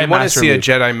Yes. Yeah, Jedi I want to Master see a Luke,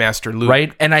 Jedi Master Luke.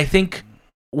 right? And I think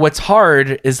what's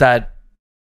hard is that,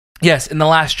 yes, in The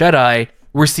Last Jedi,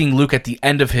 we're seeing Luke at the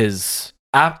end of his,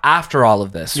 after all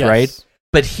of this, Yes. right?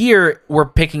 But here, we're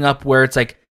picking up where it's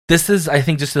like, this is, I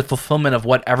think, just the fulfillment of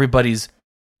what everybody's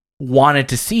wanted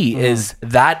to see, is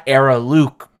that era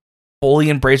Luke fully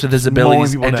embraced with his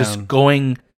abilities and just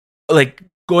going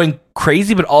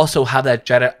crazy, but also have that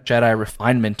Jedi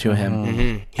refinement to him.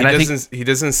 Mm-hmm. He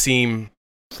doesn't seem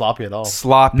sloppy at all.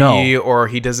 sloppy, or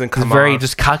he doesn't come He's very off.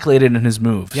 just calculated in his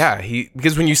moves. Yeah,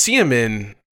 because when you see him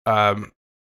in The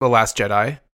Last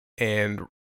Jedi, and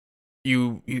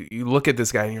you look at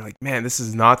this guy and you're like, man, this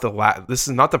is not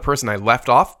the person I left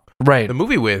off right. the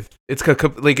movie with. It's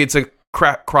it's a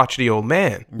crotchety old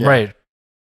man, Right.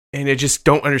 and I just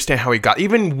don't understand how he got,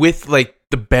 even with like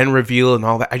the Ben reveal and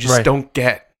all that. I just don't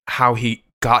get how he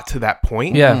got to that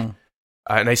point. Yeah.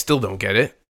 And I still don't get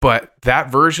it. But that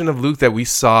version of Luke that we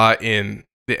saw in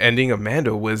the ending of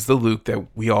Mando was the Luke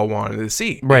that we all wanted to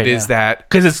see. Right. It is that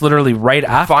Because it's literally right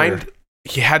after.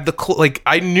 he had the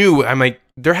I knew, I'm like,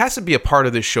 there has to be a part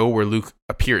of this show where Luke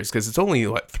appears, because it's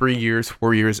only 3 years,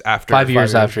 4 years after, 5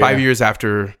 years after. 5 years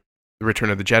after the Return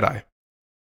of the Jedi.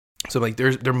 So like,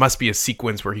 there must be a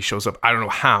sequence where he shows up. I don't know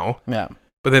how. Yeah.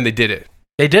 But then they did it.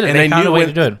 They did it. And They I found knew a way when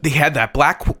to do it. they had that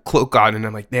black cloak on, and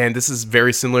I'm like, man, this is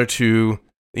very similar to,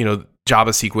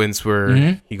 Jabba sequence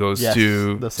where he goes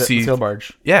to the see sail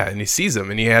barge. Yeah, and he sees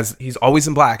him, and he's always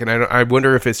in black, and I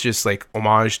wonder if it's just like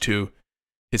homage to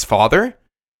his father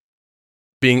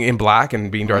being in black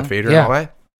and being Darth Vader and all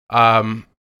that.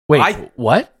 Wait,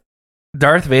 what?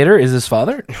 Darth Vader is his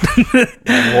father?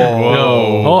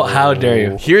 Whoa. Oh, how dare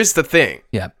you? Here's the thing.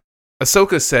 Yeah.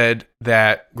 Ahsoka said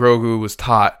that Grogu was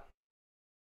taught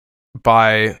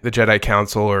by the Jedi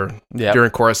Council or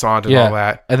during Coruscant and all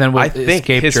that. And then I think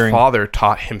his father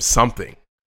taught him something.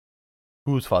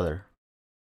 Whose father?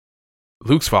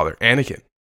 Luke's father, Anakin.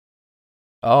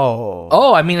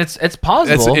 Oh, I mean, it's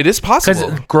possible. It is possible.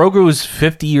 Because Grogu is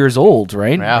 50 years old,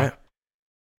 right? Yeah.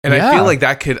 And I feel like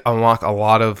that could unlock a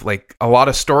lot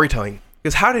of storytelling.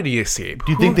 Because how did he escape?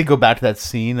 Do you think they go back to that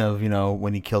scene of,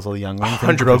 when he kills all the younglings? 100%.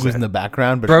 And Grogu's in the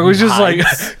background, but Grogu's he just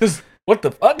hides? like, what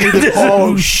the fuck?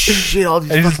 Oh shit! All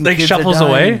these And he just, fucking like, kids shuffles are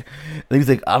dying. away. And he's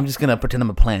like, I'm just gonna pretend I'm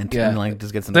a plant, Yeah. and like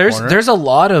just gets in the corner. There's a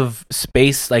lot of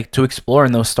space like to explore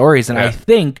in those stories, and I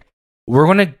think we're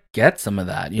gonna get some of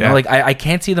that. You know, like I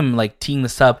can't see them like teeing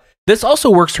this up. This also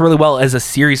works really well as a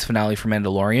series finale for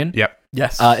Mandalorian. Yep.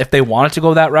 Yes. If they wanted to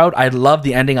go that route, I love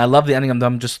the ending. I love the ending of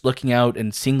them just looking out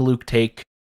and seeing Luke take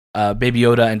Baby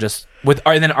Yoda and just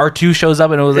and then R2 shows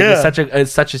up, and it was like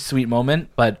it's such a sweet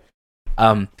moment. But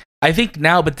I think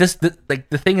now, but the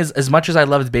thing is, as much as I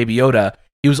loved Baby Yoda,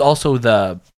 he was also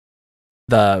the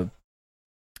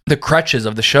crutches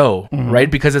of the show, right?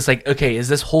 Because it's like, okay, is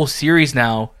this whole series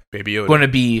now Baby Yoda going to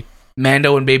be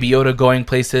Mando and Baby Yoda going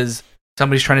places?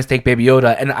 Somebody's trying to take Baby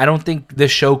Yoda, and I don't think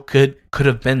this show could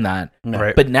have been that.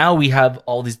 Right. But now we have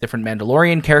all these different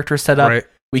Mandalorian characters set up. Right.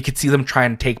 We could see them try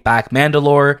and take back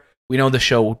Mandalore. We know the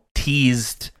show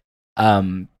teased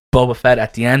Boba Fett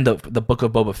at the end of the book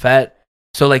of Boba Fett.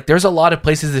 So like, there's a lot of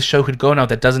places this show could go now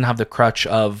that doesn't have the crutch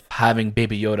of having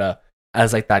Baby Yoda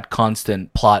as like that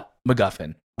constant plot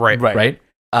MacGuffin. Right.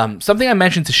 Something I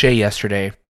mentioned to Shay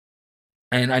yesterday,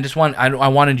 and I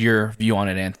wanted your view on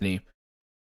it, Anthony.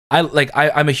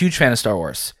 I'm a huge fan of Star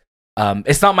Wars.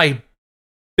 It's not my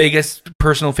biggest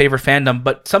personal favorite fandom,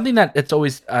 but something that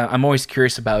I'm always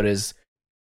curious about is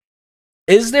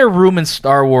is there room in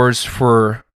Star Wars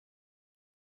for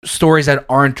stories that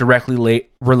aren't directly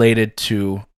related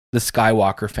to the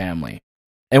Skywalker family?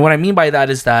 And what I mean by that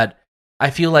is that I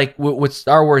feel like with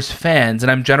Star Wars fans,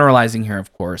 and I'm generalizing here,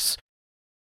 of course,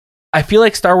 I feel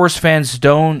like Star Wars fans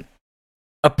don't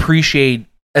appreciate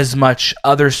as much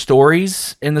other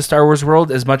stories in the Star Wars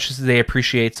world as much as they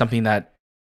appreciate something that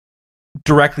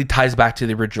directly ties back to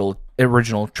the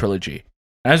original trilogy.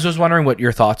 And I was just wondering what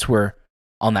your thoughts were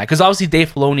on that, because obviously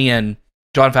Dave Filoni and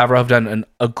Jon Favreau have done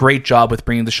a great job with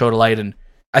bringing the show to light, and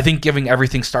I think giving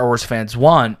everything Star Wars fans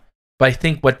want. But I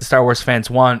think what the Star Wars fans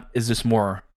want is just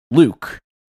more Luke.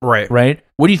 Right.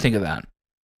 What do you think of that?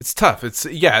 It's tough.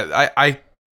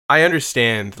 I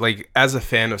understand, like, as a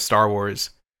fan of Star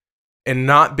Wars, and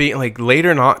not being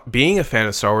a fan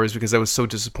of Star Wars because I was so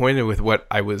disappointed with what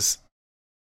I was,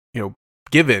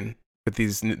 given with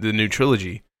the new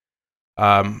trilogy.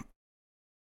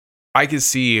 I could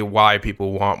see why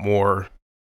people want more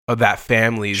of that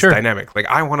family's dynamic. Like,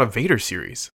 I want a Vader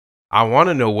series. I want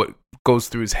to know what goes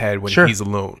through his head when he's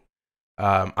alone.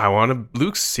 I want a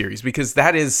Luke series because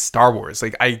that is Star Wars.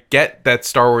 Like, I get that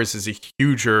Star Wars is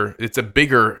bigger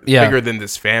than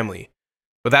this family,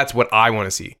 but that's what I want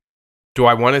to see. Do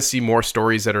I want to see more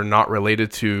stories that are not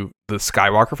related to the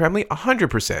Skywalker family?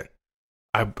 100%.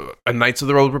 A Knights of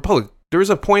the Old Republic. There's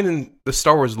a point in the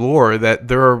Star Wars lore that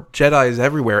there are Jedis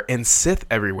everywhere and Sith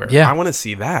everywhere. Yeah. I want to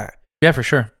see that. Yeah, for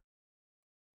sure.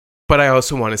 But I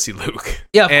also want to see Luke.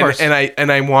 Yeah, of course.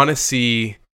 And I want to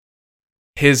see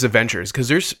his adventures, because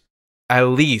there's at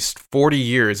least 40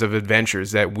 years of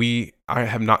adventures that I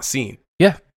have not seen.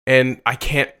 Yeah. And I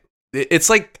can't... It's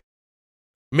like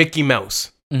Mickey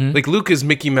Mouse. Mm-hmm. Like, Luke is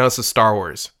Mickey Mouse of Star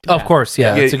Wars. Of course,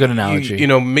 yeah. That's a good analogy.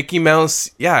 Mickey Mouse,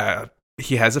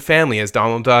 he has a family. He has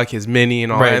Donald Duck, he has Minnie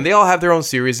and all that. And they all have their own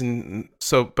series. And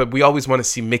so, but we always want to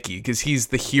see Mickey because he's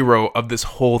the hero of this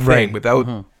whole thing.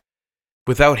 Right.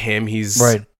 Without him,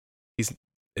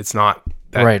 it's not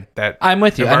that I'm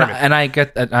with you, and I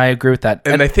get that. I agree with that.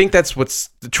 And I think that's what's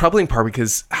the troubling part,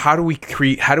 because how do we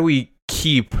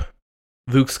keep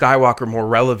Luke Skywalker more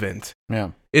relevant?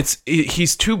 Yeah.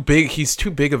 He's too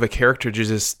big of a character to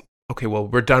just, okay, well,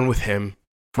 we're done with him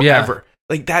forever. Yeah.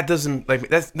 Like, that doesn't, like,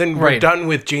 we're done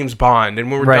with James Bond,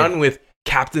 and when we're done with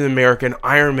Captain America and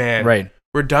Iron Man,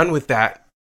 we're done with that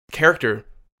character.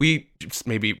 We just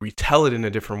maybe retell it in a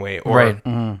different way, or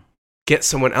get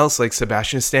someone else like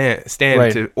Sebastian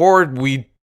Stan or we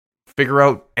figure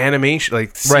out animation,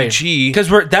 like CG,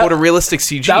 because a realistic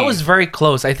CG. That was very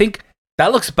close. I think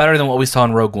that looks better than what we saw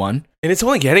in Rogue One, and it's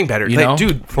only getting better. You know,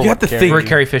 dude, you have to think for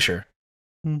Carrie Fisher.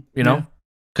 You know,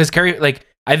 because Carrie, like,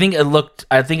 I think it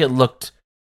looked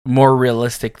more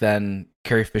realistic than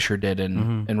Carrie Fisher did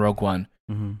in Rogue One.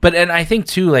 Mm-hmm. But and I think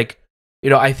too, like,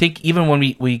 I think even when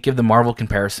we give the Marvel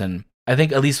comparison, I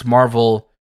think at least Marvel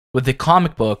with the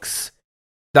comic books,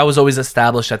 that was always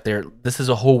established that this is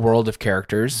a whole world of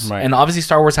characters. Right. And obviously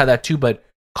Star Wars had that too, but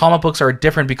comic books are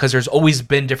different because there's always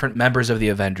been different members of the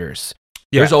Avengers.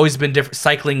 Yeah. There's always been different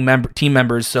cycling team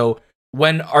members. So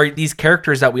when are these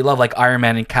characters that we love, like Iron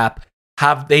Man and Cap,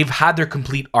 they've had their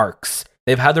complete arcs.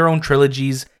 They've had their own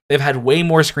trilogies. They've had way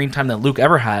more screen time than Luke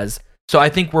ever has. So I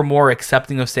think we're more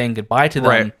accepting of saying goodbye to them.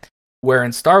 Right. Where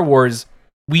in Star Wars,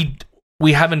 we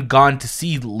haven't gone to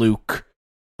see Luke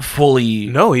fully.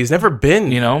 No, he's never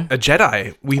been a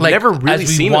Jedi. We've never really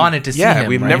seen him. Wanted to see him.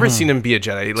 We've never seen him be a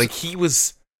Jedi. Like,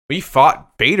 we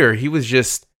fought Vader. He was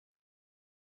just,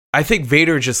 I think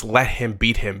Vader just let him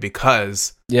beat him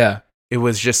because it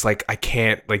was just like, I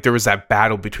can't, like, there was that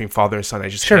battle between father and son. I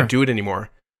just can't do it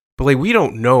anymore. But, like, we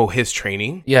don't know his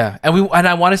training. Yeah, and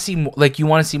I want to see, like, you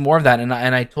want to see more of that, and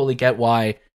I totally get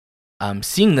why.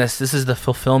 Seeing this is the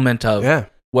fulfillment of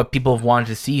what people have wanted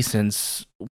to see since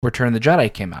Return of the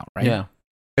Jedi came out, right? Yeah.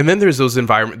 And then there's those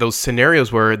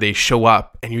scenarios where they show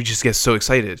up and you just get so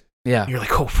excited. Yeah. You're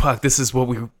like, oh fuck, this is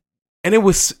what and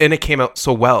it came out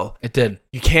so well. It did.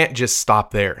 You can't just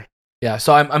stop there. Yeah.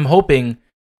 So I'm hoping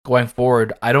going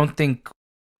forward, I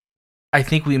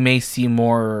think we may see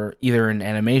more either in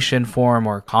animation form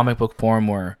or comic book form,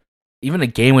 or even a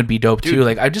game would be dope too.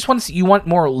 Like, I just want to see, you want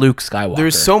more Luke Skywalker.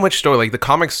 There's so much story. Like, the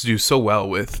comics do so well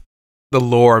with the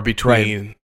lore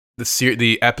between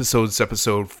the episodes,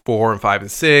 episode 4 and 5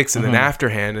 and 6, and then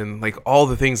Afterhand, and like all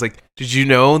the things. Like, did you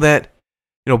know that,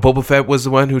 Boba Fett was the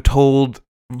one who told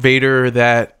Vader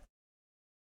that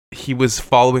he was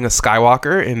following a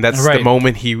Skywalker, and that's the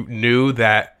moment he knew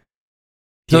that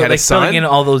he had a son. Filling in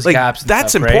all those gaps.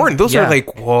 That's stuff, important. Right? Those are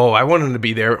like, whoa, I want him to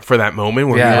be there for that moment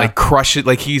where he like crush it.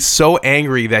 Like, he's so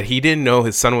angry that he didn't know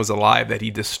his son was alive, that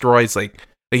he destroys, like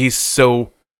he's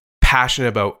so passionate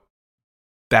about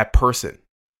that person.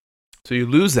 So you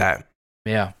lose that.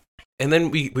 Yeah. And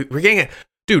then we're getting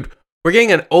we're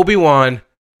getting an Obi-Wan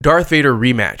Darth Vader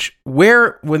rematch.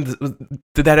 When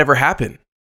did that ever happen?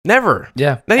 Never.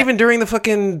 Yeah. Not even during the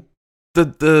fucking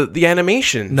the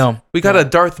animation. No. We got a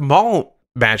Darth Maul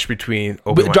match between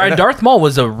Obi-Wan. But Darth Maul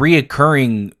was a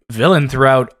reoccurring villain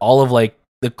throughout all of like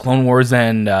the Clone Wars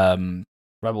and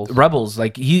Rebels.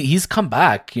 Like he's come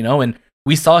back, and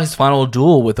we saw his final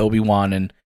duel with Obi-Wan,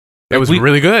 and it was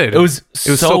really good. It was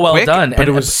so well quick, done, but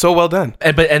it was so well done.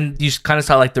 And you kind of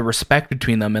saw like the respect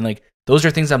between them, and like those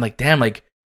are things I'm like, damn, like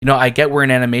I get where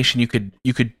in animation you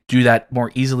could do that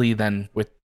more easily than with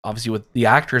obviously with the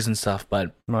actors and stuff,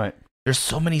 but right. There's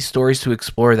so many stories to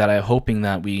explore that I'm hoping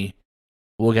that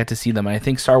we'll get to see them. And I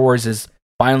think Star Wars is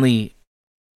finally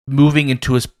moving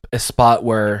into a spot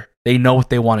where they know what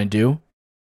they want to do.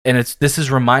 And this is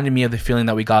reminding me of the feeling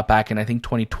that we got back in, I think,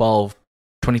 2012,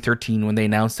 2013, when they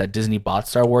announced that Disney bought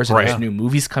Star Wars and there's new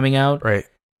movies coming out.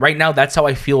 Right now, that's how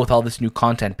I feel with all this new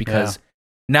content, because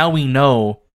now we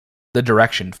know the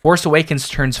direction. Force Awakens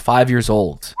turns 5 years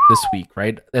old this week,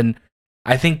 right? And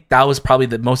I think that was probably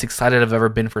the most excited I've ever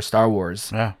been for Star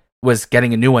Wars. Yeah. Was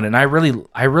getting a new one, and I really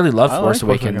loved Force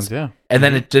Awakens. Yeah. And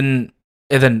then it didn't.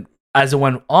 And then as it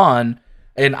went on,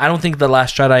 and I don't think The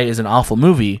Last Jedi is an awful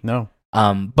movie. No.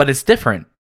 But it's different.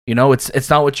 It's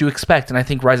not what you expect. And I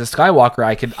think Rise of Skywalker,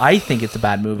 I think it's a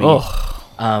bad movie.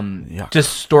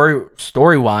 Just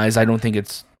story wise, I don't think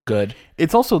it's good.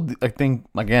 It's also, I think,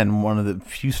 again, one of the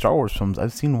few Star Wars films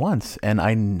I've seen once, and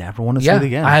I never want to see it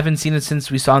again. I haven't seen it since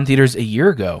we saw it in theaters a year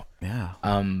ago. Yeah.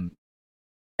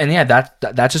 And yeah,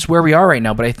 that's just where we are right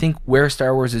now. But I think where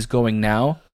Star Wars is going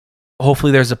now,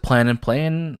 hopefully there's a plan in play,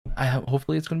 and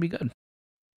hopefully it's going to be good.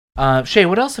 Shay,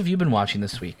 what else have you been watching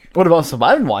this week? What else have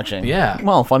I been watching? Yeah.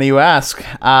 Well, funny you ask.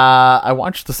 I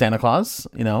watched the Santa Claus,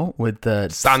 with the...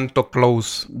 Santa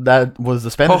Claus. That was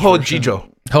the Spanish Ho version. Gijo.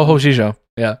 Ho Gijo.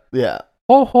 Yeah. Yeah.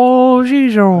 Ho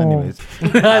Gijo. Anyways.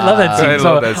 I love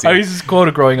that scene. I used to quote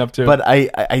it growing up too. But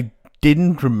I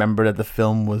didn't remember that the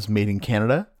film was made in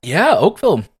Canada. Yeah,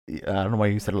 Oakville. I don't know why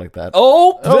you said it like that.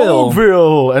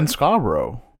 Oakville and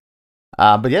Scarborough.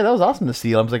 But yeah, that was awesome to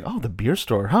see. I was like, oh, the beer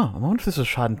store, huh? I wonder if this was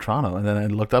shot in Toronto. And then I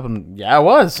looked up and yeah, it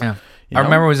was. Yeah. I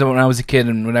remember when I was a kid,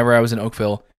 and whenever I was in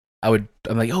Oakville, I'm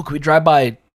like, oh, could we drive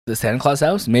by the Santa Claus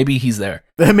house? Maybe he's there.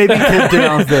 Maybe Tim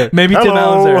Allen's there. Maybe Tim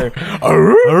Allen's there.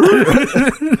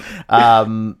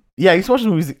 Yeah, I used to watch the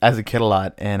movies as a kid a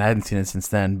lot, and I hadn't seen it since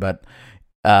then. But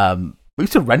we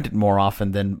used to rent it more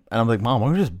often and I'm like, Mom, why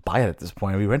don't we just buy it at this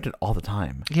point? We rent it all the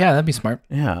time. Yeah, that'd be smart.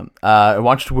 Yeah. I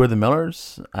watched We're the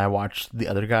Millers. I watched The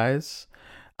Other Guys.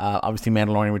 Obviously,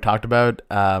 Mandalorian we talked about.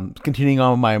 Continuing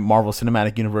on my Marvel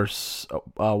Cinematic Universe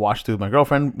watch through with my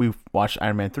girlfriend. We've watched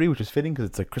Iron Man 3, which is fitting because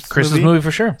it's a Christmas movie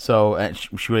for sure. So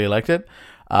she really liked it.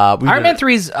 Iron Man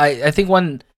 3 is, I think,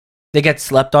 one they get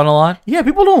slept on a lot. Yeah,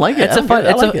 people don't like it.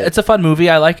 It's a fun movie.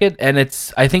 I like it, and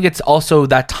I think it's also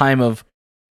that time of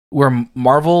where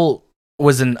Marvel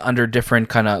wasn't under different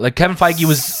kind of, like, Kevin Feige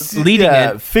was leading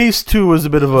it. Phase 2 was a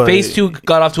bit of a... Phase 2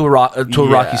 got off to a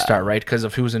rocky start, right? Because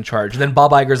of who was in charge. And then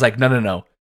Bob Iger's like, no.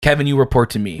 Kevin, you report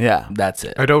to me. Yeah. That's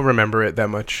it. I don't remember it that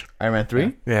much. Iron Man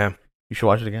 3? Yeah. You should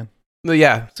watch it again.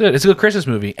 Yeah. It's good. It's a good Christmas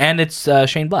movie. And it's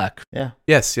Shane Black. Yeah.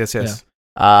 Yes. Yeah.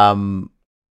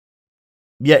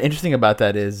 Interesting about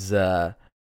that is,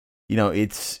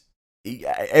 it's...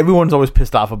 Everyone's always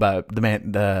pissed off about the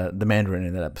Mandarin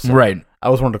in that episode. Right. I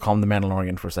always wanted to call him the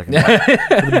Mandalorian for a second.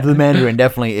 the Mandarin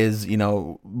definitely is,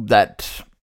 that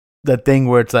thing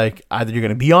where it's like either you're going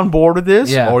to be on board with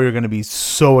this or you're going to be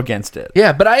so against it.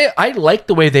 Yeah, but I like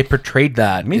the way they portrayed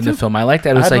that in the film. I like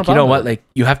that. It was like, you know what, like,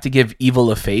 you have to give evil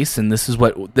a face, and this is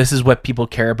what people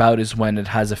care about, is when it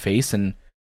has a face, and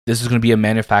this is going to be a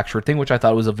manufactured thing, which I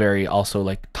thought was a very also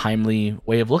like timely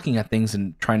way of looking at things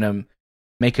and trying to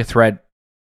make a threat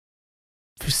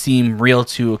seem real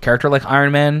to a character like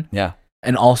Iron Man. Yeah.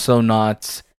 And also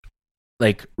not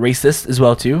like racist as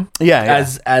well too. Yeah.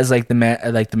 As like the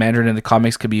Mandarin in the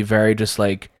comics could be very just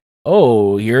like,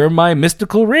 oh, here are my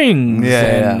mystical rings.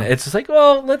 Yeah. And it's just like,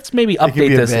 well, let's maybe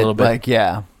update this a little bit. Like,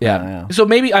 yeah. So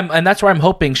maybe and that's where I'm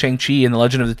hoping Shang-Chi and the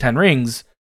Legend of the Ten Rings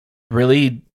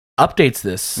really updates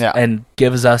this and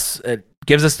gives us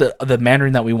the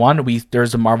Mandarin that we want.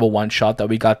 There's a Marvel one shot that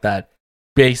we got that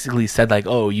basically said like,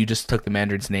 oh, you just took the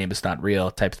Mandarin's name, it's not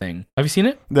real type thing. Have you seen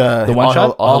it? The one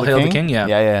shot? All Hail the King?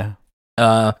 Yeah.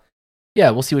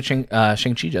 We'll see what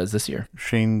Shang-Chi does this year.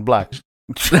 Shane Black.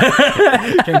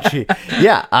 Shang-Chi.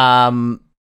 Yeah.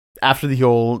 After the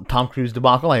whole Tom Cruise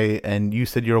debacle, and you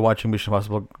said you were watching Mission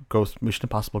Impossible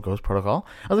Ghost Protocol.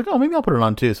 I was like, oh, maybe I'll put it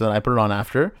on too. So then I put it on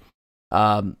after.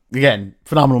 Again,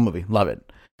 phenomenal movie. Love it.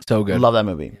 So good. Love that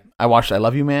movie. I watched I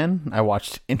Love You Man. I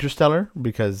watched Interstellar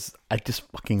because I just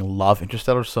fucking love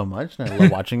Interstellar so much, and I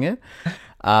love watching it.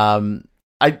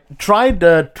 I tried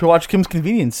to watch Kim's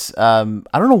Convenience. I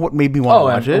don't know what made me want to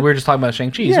watch it. We were just talking about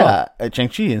Shang-Chi as well. Yeah,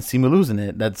 Shang-Chi and Simu Liu's in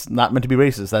it. That's not meant to be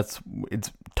racist.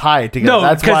 It's tied together. No,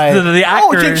 that's because why the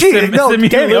actor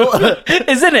Daniel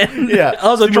is in it. Yeah,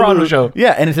 also a Toronto show.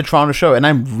 Yeah, and it's a Toronto show, and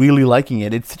I'm really liking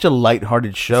it. It's such a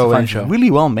lighthearted show, fun and it's show. really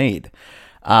well made.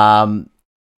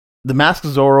 The Mask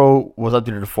of Zorro was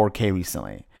updated to 4K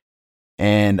recently,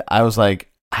 and I was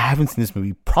like, I haven't seen this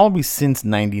movie probably since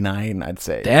 '99. I'd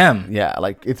say. Damn. Yeah,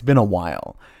 like it's been a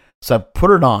while. So I put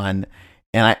it on,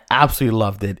 and I absolutely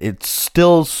loved it. It's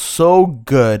still so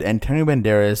good. Antonio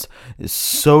Banderas is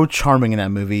so charming in that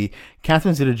movie.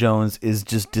 Catherine Zeta-Jones is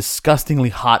just disgustingly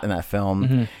hot in that film.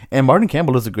 Mm-hmm. And Martin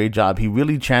Campbell does a great job. He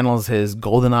really channels his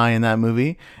GoldenEye in that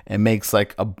movie and makes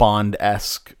like a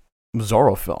Bond-esque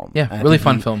Zorro film. Yeah, And really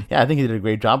fun film. Yeah, I think he did a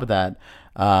great job with that.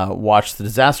 Watched The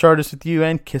Disaster Artist with you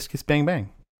and Kiss Kiss Bang Bang.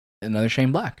 Another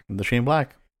Shane Black. The Shane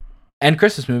Black. And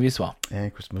Christmas movie as well.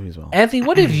 And Christmas movie as well. Anthony,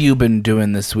 what have you been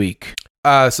doing this week?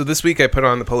 So this week I put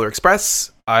on the Polar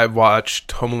Express. I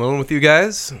watched Home Alone with you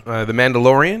guys, The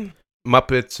Mandalorian,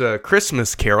 Muppets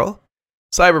Christmas Carol,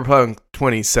 Cyberpunk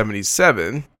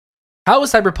 2077. How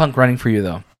is Cyberpunk running for you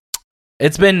though?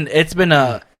 It's been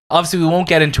obviously we won't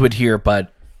get into it here,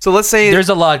 but So let's say there's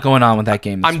a lot going on with that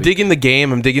game. I'm digging the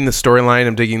game, I'm digging the storyline,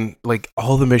 I'm digging like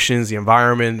all the missions, the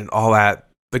environment, and all that.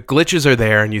 The glitches are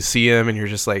there, and you see them, and you're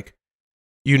just like,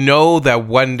 you know that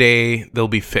one day they'll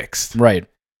be fixed. Right.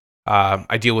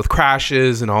 I deal with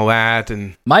crashes and all that,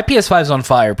 and My PS5's on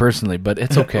fire personally, but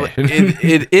it's okay.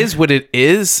 it is what it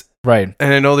is. Right.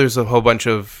 And I know there's a whole bunch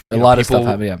of A lot of stuff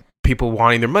happening. Yeah. people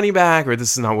wanting their money back, or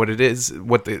this is not what it is.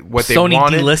 What they Sony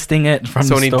wanted. delisting it from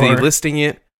Sony the store. delisting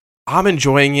it. I'm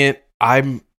enjoying it.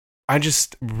 I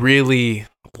just really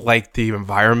like the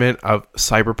environment of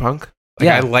Cyberpunk.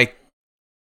 Yeah. I like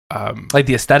like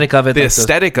the aesthetic of it. the like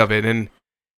aesthetic of it, and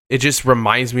it just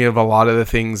reminds me of a lot of the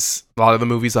things, a lot of the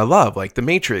movies I love, like The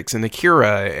Matrix and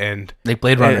Akira and like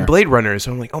Blade Runner. and Blade Runner.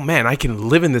 So I'm like, oh man, I can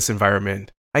live in this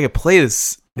environment. I can play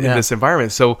this in this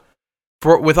environment. So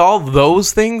with all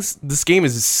those things, this game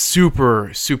is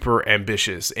super, super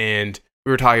ambitious. And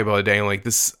we were talking about it, Daniel, like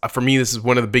this, for me, this is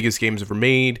one of the biggest games ever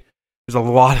made. There's a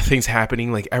lot of things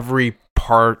happening. Like every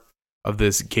part of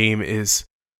this game is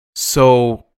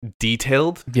so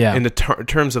detailed in the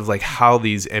terms of like how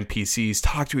these NPCs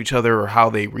talk to each other or how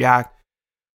they react.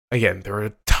 Again, there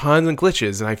are tons of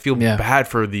glitches, and I feel bad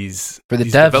for these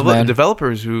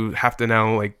developers who have to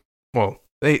now like, well,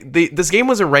 this game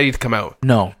wasn't ready to come out.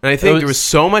 No, and I think there was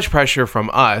so much pressure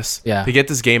from us to get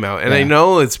this game out, and I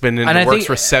know it's been in the works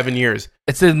for 7 years.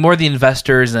 It's more the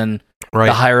investors and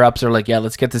the higher ups are like, yeah,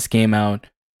 let's get this game out.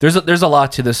 There's a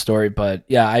lot to this story, but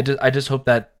yeah, I just hope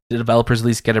that the developers at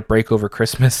least get a break over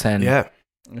Christmas, and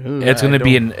it's gonna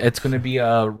be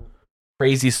a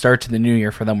crazy start to the new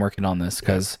year for them working on this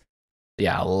because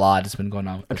a lot has been going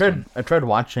on. I tried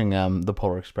watching the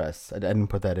Polar Express. I didn't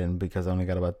put that in because I only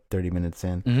got about 30 minutes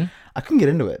in. Mm-hmm. I couldn't get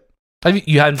into it.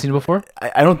 You hadn't seen it before?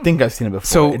 I don't think I've seen it before.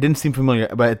 So it didn't seem familiar,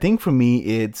 but I think for me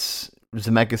it's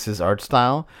Zemeckis' art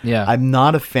style. Yeah, I'm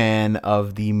not a fan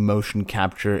of the motion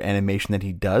capture animation that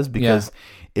he does because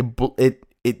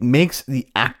it makes the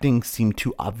acting seem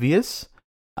too obvious.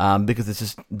 Because it's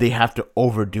just they have to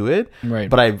overdo it. Right.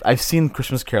 But I've seen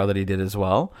Christmas Carol that he did as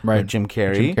well. Right. With Jim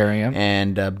Carrey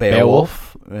and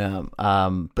Beowulf.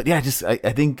 But yeah,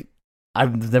 I think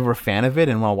I'm never a fan of it.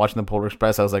 And while watching the Polar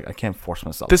Express, I was like, I can't force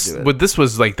myself to do it. But this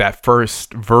was like that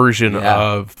first version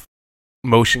of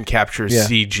motion capture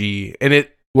CG, and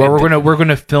it. Well, we're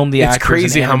gonna film the actors. It's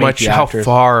crazy how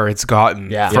far it's gotten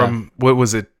from what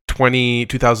was it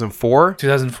 2004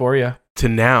 to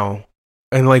now.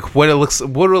 And like what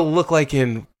it'll look like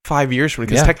in 5 years from now,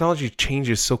 because technology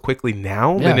changes so quickly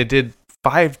now than it did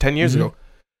 5-10 years ago.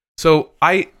 So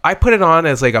I put it on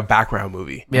as like a background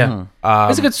movie. Yeah,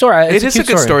 it's a good story. It is a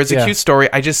good story. It's a cute story.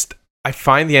 I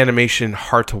find the animation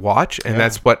hard to watch, and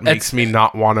that's what makes me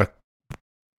not want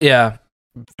to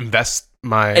invest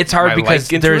my. It's hard because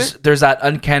there's that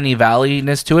uncanny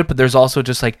valley-ness to it, but there's also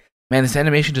just like, man, this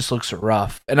animation just looks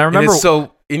rough. And I remember it's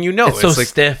so like,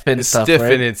 stiff and stuff, stiff,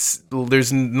 right? and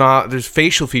there's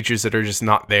facial features that are just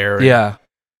not there. Yeah,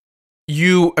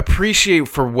 you appreciate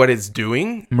for what it's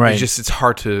doing, right? It's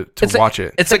hard to watch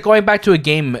it. It's like going back to a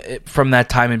game from that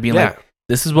time and being like,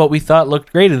 this is what we thought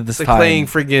looked great at this time. It's like playing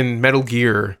friggin' Metal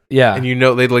Gear. Yeah. And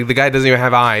like the guy doesn't even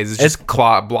have eyes. It's just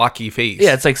blocky face.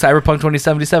 Yeah, it's like Cyberpunk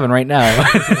 2077 right now.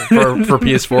 for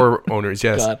PS4 owners,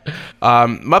 yes.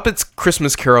 Muppets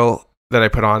Christmas Carol. that I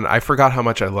put on. I forgot how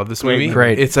much I love this movie.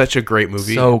 Great. It's such a great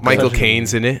movie. So good. Michael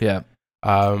Caine's in it. Yeah.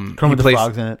 Kermit the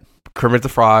Frog's in it. Kermit the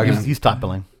Frog. He's top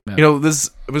billing. Yeah. You know,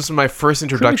 this was my first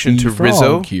introduction to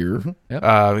Rizzo here.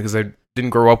 because I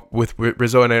didn't grow up with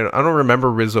Rizzo, and I don't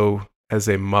remember Rizzo as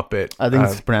a Muppet. I think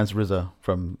it's pronounced Rizzo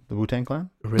from the Wu-Tang Clan.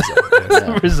 Rizzo.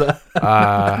 Yes.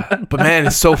 But man,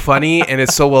 it's so funny and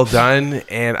it's so well done,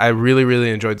 and I really, really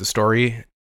enjoyed the story.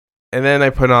 And then I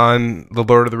put on The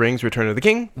Lord of the Rings: Return of the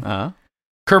King.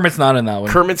 Kermit's not in that one.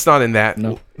 Kermit's not in that.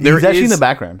 No. He's actually in the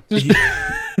background.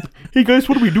 Hey guys,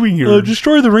 what are we doing here?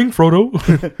 Destroy the ring, Frodo.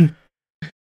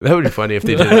 That would be funny if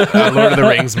they did Lord of the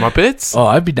Rings Muppets. Oh,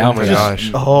 I'd be down for that. Gosh.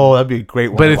 Oh, that'd be a great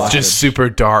one. But to it's watch. just super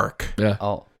dark. Yeah.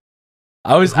 Oh,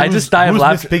 I just die of Miss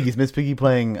laughter. Piggy? Is Miss Piggy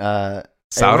playing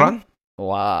Sauron?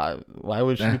 Why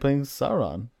would she be playing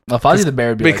Sauron? Well, Fozzie the Bear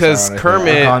would be Because like Sauron,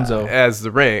 Kermit or Gonzo. as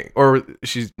the ring, or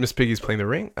Miss Piggy's playing the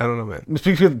ring. I don't know, man. Miss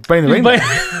Piggy's playing the ring.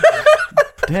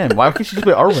 Damn, why can't she just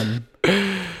play Arwen?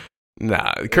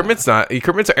 Nah, Kermit's not.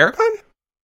 Kermit's Aragorn?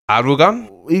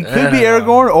 Aragorn? He could be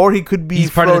Aragorn, or he could be He's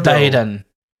part Frodo. of the Daedan.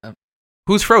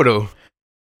 Who's Frodo?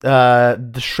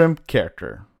 The shrimp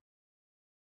character.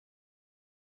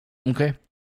 Okay.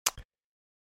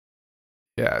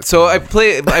 Yeah. So I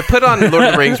put on Lord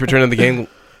of the Rings: Return of the King.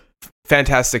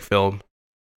 Fantastic film.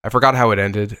 I forgot how it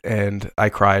ended, and I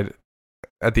cried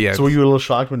at the end. So were you a little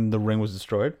shocked when the ring was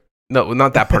destroyed? No,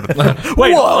 not that part of the film.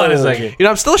 Wait, hold on a second. You know,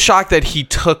 I'm still shocked that he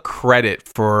took credit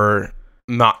for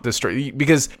not destroying,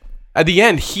 because at the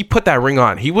end he put that ring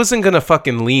on. He wasn't gonna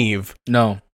fucking leave.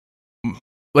 No.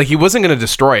 Like, he wasn't gonna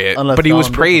destroy it, Unless but he was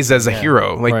Gollum praised did. as a Yeah.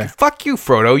 hero. Like, Right. fuck you,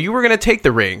 Frodo. You were gonna take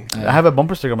the ring. I have a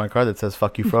bumper sticker on my car that says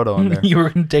 "Fuck you, Frodo" on there. You were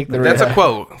going to take the ring. That's a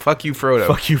quote. Fuck you, Frodo.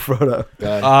 Fuck you, Frodo.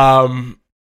 God.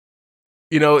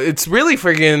 You know, it's really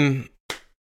friggin'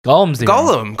 Gollum's the hero.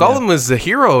 Gollum. Gollum was the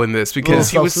hero in this because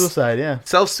he was suicide. Yeah.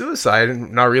 self-suicide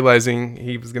and not realizing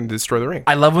he was gonna destroy the ring.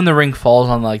 I love when the ring falls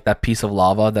on like that piece of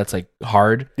lava that's like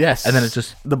hard. Yes. And then it's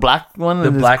just the black one. the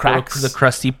and black, cracks. the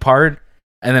crusty part.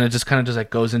 And then it just kind of just like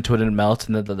goes into it and melts.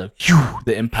 And then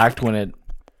the impact when it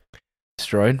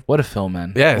destroyed. What a film,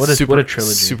 man. Yeah, What a trilogy.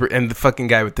 Super, and the fucking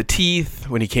guy with the teeth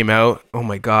when he came out. Oh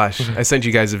my gosh! I sent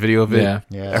you guys a video of it. Yeah.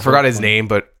 Yeah. I forgot his name,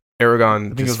 but Aragon I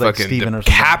think it just was like fucking Steven or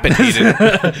something.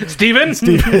 decapitated,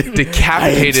 Steven?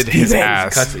 decapitated his Steven.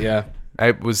 ass. Cuts, yeah.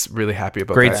 I was really happy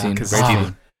about Great that. scene. 'cause Great Steven-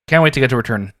 scene. Can't wait to get to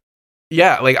Return.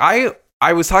 Yeah, like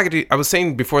I was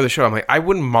saying before the show, I'm like, I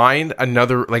wouldn't mind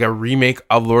another, like, a remake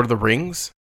of Lord of the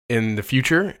Rings in the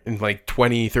future, in like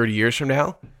 20, 30 years from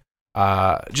now.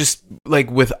 Just like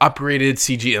with upgraded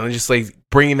CG and just like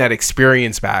bringing that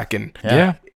experience back. And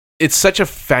Yeah. it's such a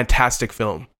fantastic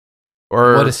film.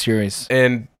 Or What a series.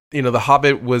 And, you know, The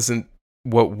Hobbit wasn't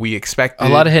what we expected. A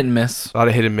lot of hit and miss. A lot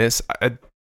of hit and miss.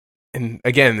 And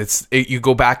again, you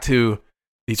go back to,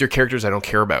 these are characters I don't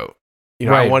care about. You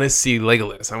know, I Right. want to see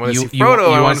Legolas. I want to see You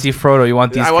Frodo. want to see Frodo. You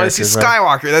want these I want to see characters,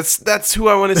 right? Skywalker. That's who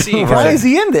I want to see. Why is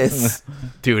he in this?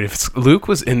 Dude, if Luke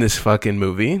was in this fucking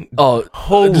movie, Oh,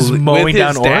 holy, just mowing with down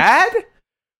his orcs? dad,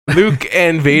 Luke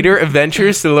and Vader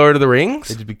adventures to the Lord of the Rings,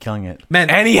 They'd just be killing it. Man,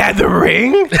 and he had the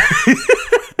ring.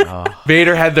 Oh.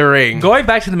 Vader had the ring. going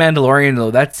back to the Mandalorian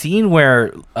though, that scene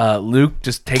where Luke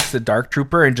just takes the Dark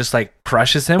Trooper and just like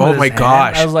crushes him. Oh with my his hand,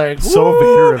 gosh. I was like, So "Woo!"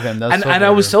 Vader of him. That's And so I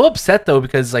was Vader. so upset though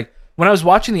because like when I was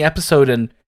watching the episode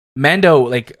and Mando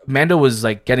was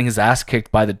like getting his ass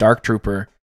kicked by the Dark Trooper,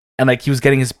 and like he was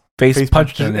getting his face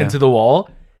punched in, yeah. into the wall,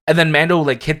 and then Mando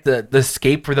like hit the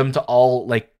escape for them to all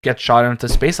like get shot into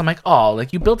space. I'm like, oh,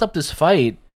 like you built up this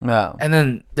fight, No. and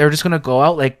then they're just gonna go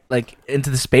out like into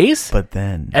the space, But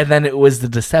then and then it was the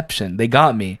deception. They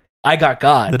got me. I got the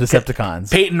God.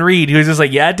 Decepticons. Peyton Reed, he was just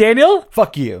like, yeah, Daniel,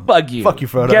 Fuck you. fuck you,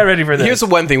 Frodo. Get ready for this. Here's the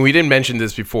one thing, we didn't mention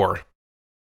this before.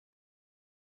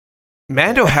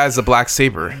 Mando has a black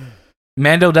saber,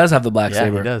 Mando does have the black Yeah,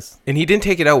 saber. he does. and he didn't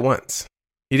take it out once.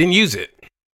 He didn't use it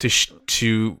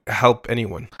to help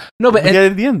anyone. No, but We get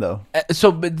it at the end though.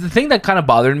 But the thing that kind of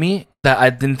bothered me that I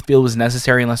didn't feel was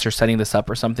necessary unless they're setting this up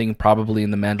or something, probably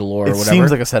in the Mandalore or It whatever.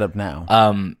 seems like a setup now.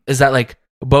 Is that like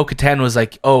Bo-Katan was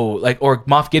like, oh, like, or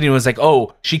Moff Gideon was like,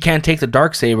 oh, she can't take the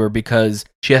Darksaber because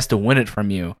she has to win it from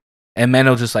you. And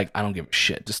Mando just like, I don't give a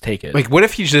shit, just take it. Like, what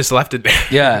if he just left it there?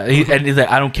 Yeah, and he's like,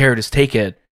 I don't care, just take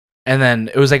it. And then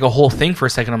it was like a whole thing for a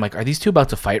second. I'm like, are these two about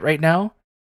to fight right now?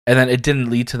 And then it didn't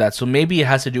lead to that. So maybe it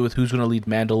has to do with who's going to lead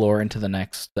Mandalore into the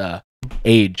next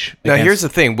age. Now, against- here's the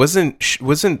thing: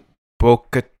 wasn't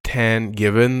Bo-Katan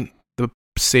given the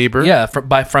saber? yeah,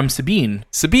 from Sabine.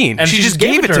 Sabine. And she just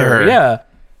gave it to her. Yeah.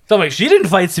 So I'm like, she didn't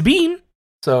fight Sabine.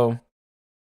 So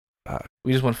Uh,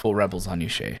 we just went full rebels on you,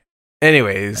 Shay.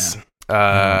 Anyways,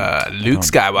 Luke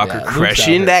Skywalker Yeah, Luke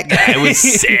crushing Skywalker. that guy was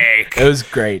sick. It was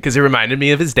great. Because it reminded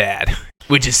me of his dad,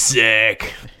 which is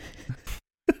sick.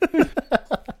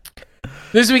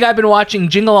 This week I've been watching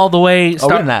Jingle All the Way. we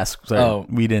didn't ask. Sorry. Oh.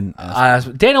 We didn't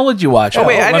ask. Daniel, what did you watch? Oh,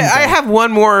 wait, let me I tell you. have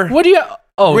one more. What do you?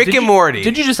 Oh, Rick did and you- Morty.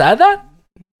 Did you just add that?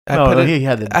 He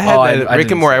had the. I had I Rick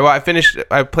didn't and Morty. see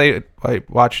Well, I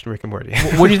watched Rick and Morty.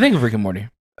 What do you think of Rick and Morty?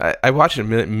 I watched it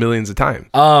millions of times.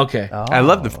 Oh, okay. I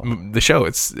love the show.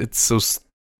 It's so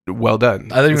well done.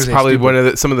 I thought you were It's gonna say probably stupid. one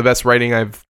of some of the best writing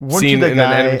I've Weren't seen you the in an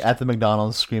guy anime. at the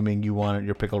McDonald's screaming you wanted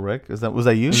your pickle Rick? Was that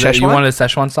you? Is that- you Szechuan? wanted a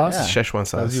Szechuan sauce? Yeah. Szechuan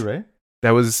sauce. That was you, right?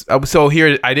 That was so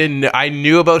here. I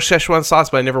knew about Szechuan sauce,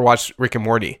 but I never watched Rick and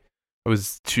Morty. I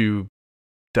was too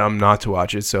dumb not to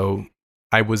watch it, so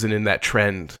I wasn't in that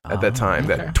trend at that time,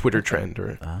 okay. that Twitter trend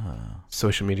or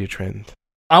social media trend.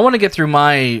 I want to get through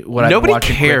what I've Nobody watched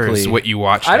cares quickly. what you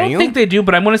watch. I don't Daniel. think they do,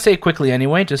 but I'm going to say it quickly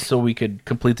anyway, just so we could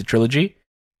complete the trilogy,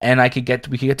 and we could get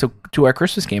to our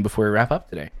Christmas game before we wrap up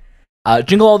today.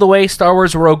 Jingle All the Way, Star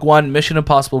Wars Rogue One, Mission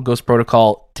Impossible, Ghost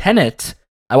Protocol, Tenet.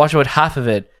 I watched about half of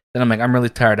it, then I'm like, I'm really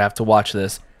tired. I have to watch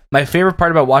this. My favorite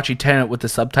part about watching Tenet with the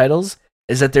subtitles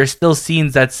is that there's still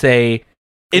scenes that say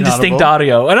indistinct Inaudible?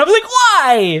 audio, and I'm like,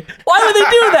 why? Why would they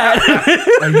do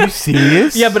that? Are you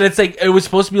serious? Yeah, but it's like it was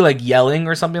supposed to be like yelling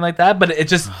or something like that. But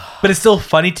it's still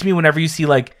funny to me whenever you see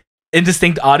like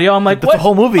indistinct audio. I'm like, That's what? the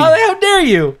whole movie. How dare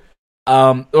you?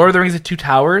 Lord of the Rings: The Two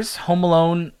Towers, Home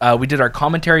Alone. We did our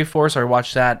commentary for, so I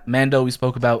watched that. Mando, we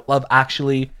spoke about. Love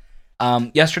Actually.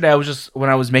 Yesterday, when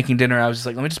I was making dinner, I was just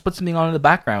like, let me just put something on in the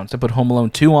background. So I put Home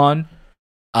Alone 2 on.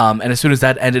 And as soon as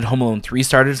that ended, Home Alone 3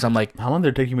 started. So I'm like, how long did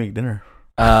it take you to make dinner?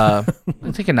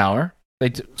 it'll take an hour.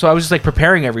 So I was just like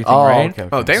preparing everything, Oh, right? okay.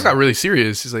 Oh, Daniel got really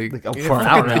serious. He's like, for an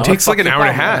hour and a it half. takes like an What's hour and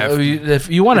a the problem? half. If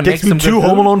you want to It make takes me some two good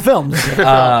Home food, Alone films.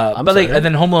 I'm but like, sorry. and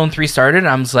then Home Alone 3 started, and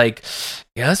I was like,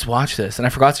 yeah, let's watch this. And I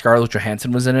forgot Scarlett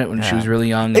Johansson was in it when she Yeah. was really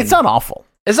young. It's not awful.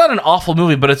 It's not an awful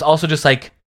movie, but it's also just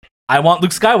like, I want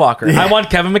Luke Skywalker. Yeah. I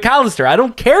want Kevin McAllister. I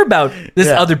don't care about this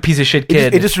Yeah. other piece of shit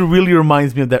It kid. just really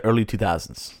reminds me of the early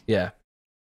 2000s. Yeah.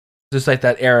 Just like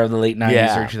that era of the late 90s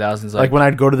Yeah. or 2000s. Like when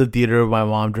I'd go to the theater with my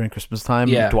mom during Christmas time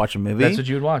to watch a movie. That's what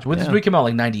you would watch. When did this Yeah. movie come out?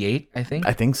 Like 98, I think?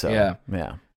 I think so. Yeah.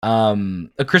 Yeah.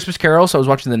 A Christmas Carol. So I was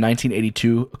watching the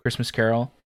 1982 A Christmas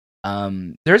Carol.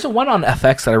 There's a one on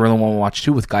FX that I really want to watch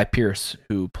too with Guy Pearce,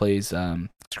 who plays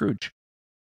Scrooge.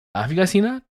 Have you guys seen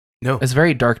that? No. It's a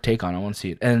very dark take on it. I want to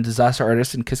see it. And Disaster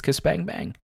Artist and Kiss Kiss Bang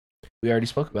Bang. We already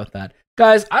spoke about that.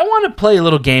 Guys, I want to play a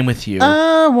little game with you.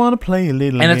 I want to play a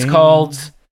little and it's game. called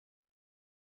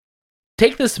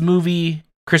Take This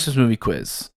Christmas Movie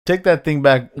Quiz. Take that thing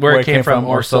back Where it came from,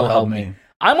 or So Help Me.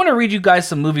 I'm going to read you guys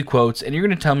some movie quotes, and you're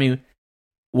going to tell me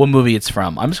what movie it's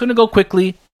from. I'm just going to go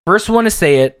quickly. First one to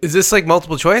say it. Is this like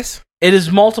multiple choice? It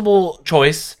is multiple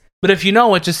choice, but if you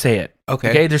know it, just say it.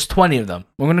 Okay. There's 20 of them.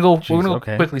 We're gonna go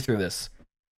okay. quickly through this.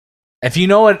 If you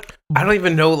know it, I don't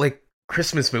even know like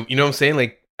Christmas movie. You know what I'm saying?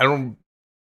 Like I don't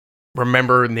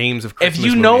remember names of Christmas if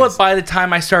you know movies. it by the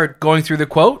time I start going through the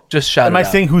quote, just shout Am it I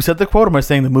out. saying who said the quote or am I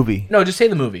saying the movie? No, just say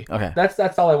the movie. Okay.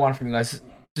 That's all I want from you guys.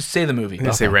 Just say the movie. I'm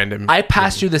gonna say random. I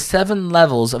passed through the 7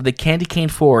 levels of the candy cane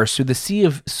forest through the sea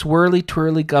of swirly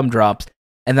twirly gumdrops,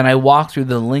 and then I walked through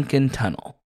the Lincoln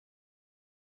Tunnel.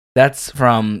 That's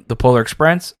from the Polar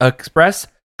Express,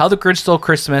 How the Grinch Stole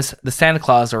Christmas, The Santa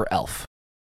Claus, or Elf.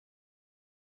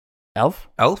 Elf?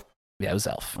 Elf? Yeah, it was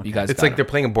Elf. Okay. You guys It's got like it. they're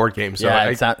playing a board game. So Yeah, I,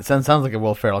 it sounds like a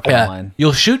Will Ferrell kind Yeah. of line.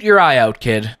 You'll shoot your eye out,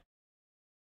 kid.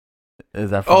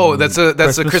 Is that from oh, that's a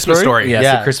Christmas story. Yeah,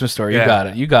 Yeah. it's a Christmas story. Yeah. You got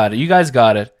it. You got it. You guys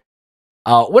got it.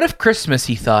 What if Christmas,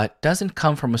 he thought, doesn't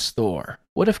come from a store?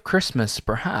 What if Christmas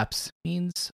perhaps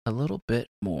means a little bit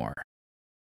more?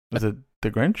 Was it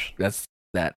The Grinch?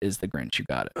 That is the Grinch. You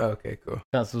got it. Okay, cool.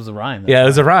 Yes, it was a rhyme. Yeah, it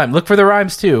was a rhyme. Look for the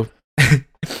rhymes too.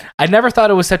 I never thought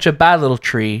it was such a bad little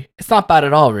tree. It's not bad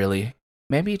at all, really.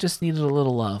 Maybe it just needed a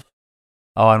little love.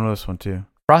 Oh, I know this one too.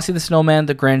 Frosty the Snowman,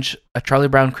 The Grinch, A Charlie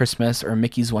Brown Christmas, or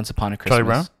Mickey's Once Upon a Christmas. Charlie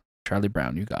Brown? Charlie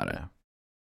Brown, you got it.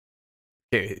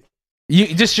 Okay. You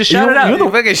just shout it know- out. you know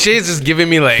The fucking Shay's just giving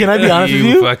me like. Can I be honest with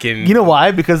you? Fucking. You know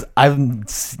why? Because I've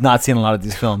not seen a lot of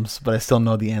these films, but I still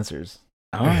know the answers.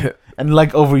 All right. And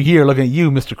like over here, looking at you,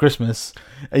 Mr. Christmas,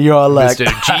 and you're all like,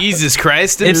 Mr. Jesus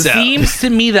Christ It himself. seems to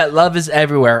me that love is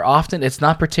everywhere. Often, it's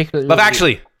not particularly. Love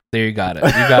Actually. There you got it. You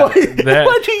got it. There.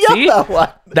 Why'd you yell See? that one?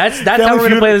 That's Family how we're gonna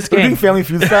Feud- play this We're doing game. Family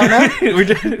Feud style now.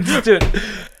 Let's do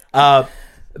it.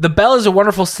 The bell is a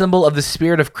wonderful symbol of the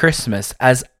spirit of Christmas,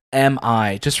 as am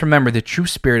I. Just remember, the true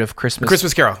spirit of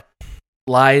Christmas Carol.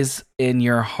 lies in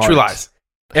your heart. True Lies.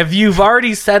 If you've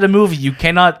already said a movie, you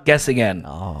cannot guess again.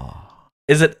 Oh,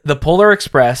 Is it The Polar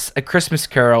Express, A Christmas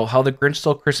Carol, How the Grinch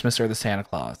Stole Christmas, or The Santa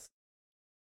Claus?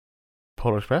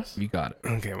 Polar Express? You got it.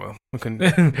 Okay, well, we can.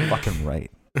 Fucking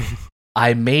right.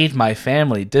 I made my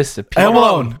family disappear. Home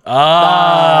Alone.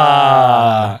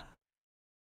 Ah.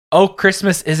 Oh,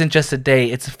 Christmas isn't just a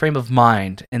day, it's a frame of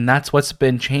mind, and that's what's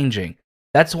been changing.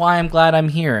 That's why I'm glad I'm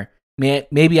here.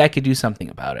 Maybe I could do something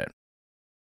about it.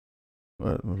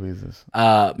 What movie is this?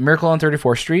 Miracle on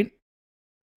 34th Street,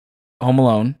 Home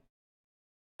Alone,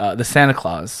 The Santa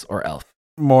Claus, or Elf.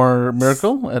 More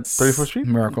Miracle at 34th Street?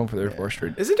 Miracle on 34th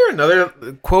Street. Isn't there another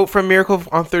quote from Miracle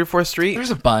on 34th Street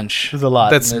There's a bunch. There's a lot.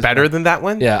 that's better than that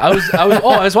one? Yeah, I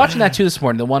was watching that too this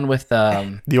morning. The one with the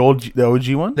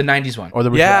OG one? the 90s one. Or the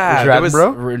Richard, Yeah, Richard there was-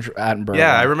 Attenborough? Richard Attenborough.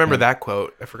 Yeah, I remember that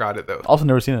quote. I forgot it though. Also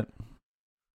never seen it.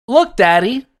 Look,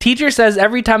 Daddy. Teacher says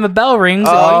every time a bell rings,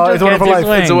 Oh, angel It's a Wonderful gets his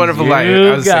Life. wings. It's a Wonderful You Life. I was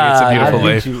thinking It's a got Beautiful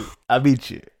it. Life. I beat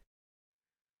you.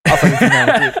 I'll fucking see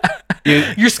that too.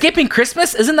 You're skipping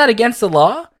Christmas? Isn't that against the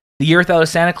law? The Year Without a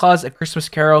Santa Claus, A Christmas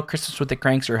Carol, Christmas with the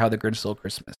Cranks, or How the Grinch Stole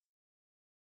Christmas?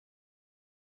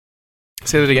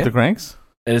 Say that The again. Cranks?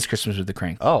 It is Christmas with the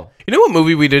Cranks. Oh. You know what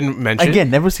movie we didn't mention? Again,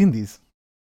 never seen these.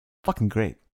 Fucking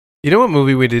great. You know what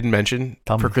movie we didn't mention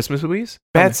Tell for me. Christmas movies?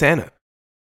 Tell me. Bad Santa.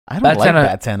 I don't Bad like Santa-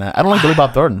 Bad Santa. I don't like Billy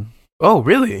Bob Thornton. Oh,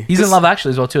 really? He's in Love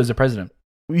Actually as well, too, as the president.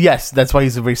 Yes, that's why he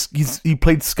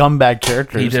played scumbag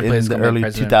characters He did play in the scumbag early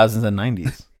president. 2000s and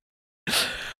 90s.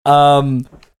 I'm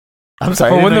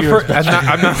sorry. But when I didn't know the you were-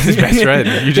 I'm not his best friend.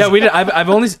 You just, Yeah, we did. I've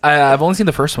only seen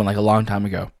the first one like a long time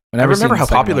ago. I remember how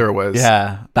popular it was.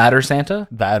 Yeah, Batter Santa?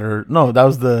 that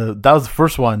was the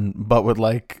first one, but with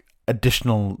like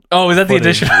additional. Oh, is that the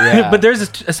Footage, edition? yeah. But there's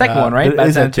a second one, right? There Bad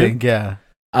is that Santa 2? thing, yeah.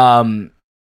 I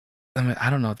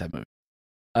don't know what that movie.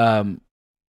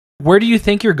 Where do you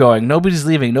think you're going? Nobody's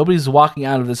leaving. Nobody's walking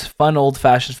out of this fun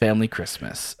old-fashioned family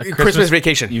Christmas. A Christmas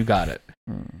Vacation. You got it.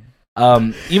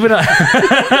 Even Anthony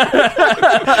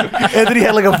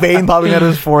had like a vein popping out of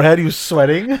his forehead. He was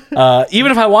sweating.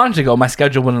 even if I wanted to go, my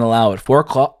schedule wouldn't allow it. 4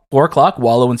 o'clock,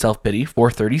 wallow in self-pity.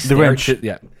 4:30, stare Grinch. into-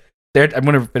 yeah. I'm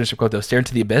going to finish the quote though. Stare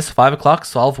into the abyss. 5 o'clock,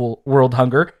 solve world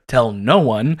hunger. Tell no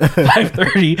one.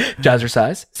 5:30,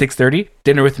 jazzercise. 6:30,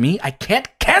 dinner with me. I can't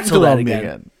cancel that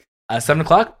again. 7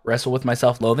 o'clock, wrestle with my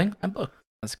self-loathing. I'm booked.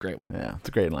 That's great. Yeah, it's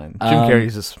a great line. Jim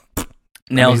Carrey's just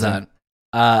Nails amazing.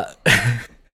 that.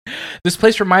 This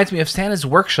place reminds me of Santa's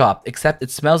workshop, except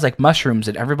it smells like mushrooms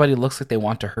and everybody looks like they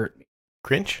want to hurt me.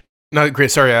 Grinch? No,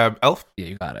 Grinch. Sorry, Elf? Yeah,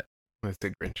 you got it. I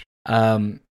said Grinch.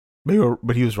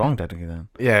 But he was wrong technically then.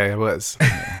 Yeah, it was.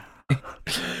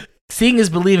 Seeing is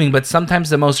believing, but sometimes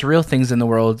the most real things in the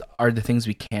world are the things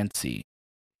we can't see.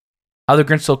 How the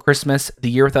Grinch Stole Christmas, The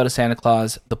Year Without a Santa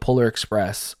Claus, The Polar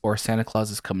Express, or Santa Claus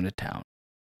is Coming to Town.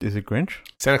 Is it Grinch?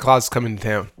 Santa Claus is coming to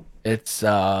town. It's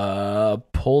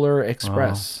Polar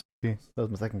Express. See, that was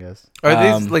my second guess.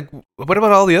 Are these like? What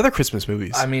about all the other Christmas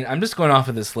movies? I mean, I'm just going off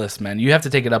of this list, man. You have to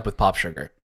take it up with Pop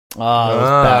Sugar. Oh, those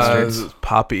bastards. those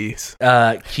poppies.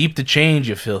 Keep the change,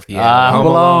 you filthy Home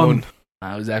animal. Alone.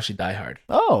 It was actually Die Hard.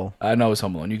 Oh. I know it was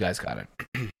Home Alone. You guys got it.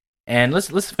 And let's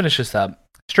finish this up.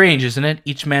 Strange, isn't it?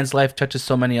 Each man's life touches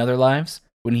so many other lives.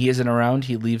 When he isn't around,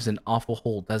 he leaves an awful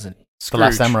hole, doesn't he? The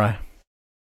Last Samurai.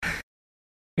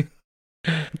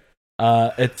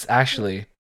 It's actually,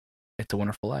 It's a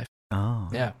Wonderful Life. Oh.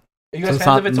 Yeah. So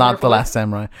it's not The Last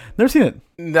Samurai. Never seen it.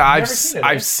 No, I've seen it,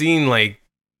 right? I've seen like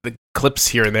the clips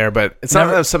here and there, but it's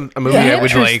Never- not a movie I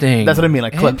would like. That's what I mean.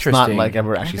 Like clips, not Interesting. like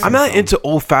ever actually. I'm seen not film. into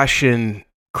old fashioned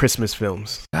Christmas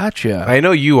films. Gotcha. I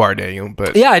know you are, Daniel,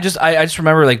 but Yeah, I just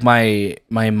remember like my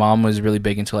mom was really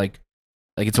big into like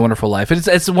It's a Wonderful Life.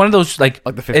 It's one of those like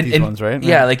the 50s ones, right?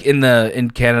 Yeah, like in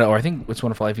Canada, or I think It's a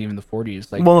Wonderful Life even the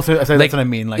 40s. Like well, that's like- what I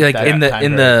mean. Like that in time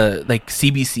period. the like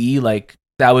CBC, like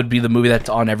that would be the movie that's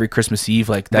on every Christmas Eve.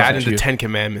 Like that that's and the 10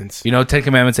 Commandments. you know, 10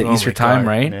 Commandments at Oh Easter my time, God.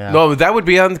 right? Yeah. No, that would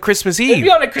be on Christmas It'd Eve.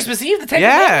 be on a Christmas Eve, the 10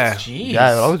 Yeah. Commandments. Jeez.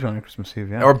 Yeah, it'll always be on Christmas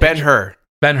Eve. Yeah. Or Ben-Hur.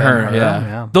 Ben-Hur, yeah.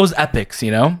 yeah. Those epics, you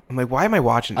know? I'm like, why am I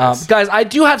watching this? Guys, I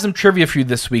do have some trivia for you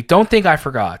this week. Don't think I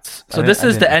forgot. So I this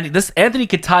is didn't. the end. This Anthony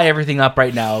could tie everything up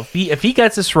right now. If he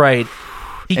gets this right,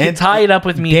 he can Ant- tie it up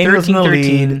with me. Daniel's in the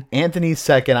 13-13. lead. Anthony's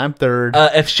second. I'm third.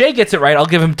 If Shay gets it right, I'll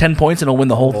give him 10 points and he'll win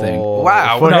the whole thing.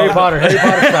 Wow. For No. Harry Potter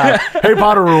style. Harry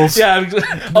Potter rules. Yeah.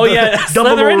 Oh yeah.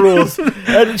 Dumbledore Slytherin. rules.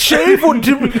 And Shay for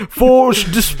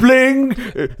displaying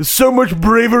so much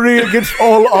bravery against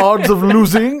all odds of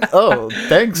losing. Oh,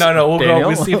 thanks. No, we'll Daniel. go.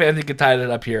 We'll see if Anthony can tie it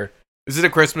up here. Is it a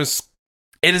Christmas?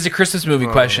 It is a Christmas movie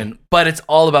question, but it's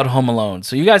all about Home Alone,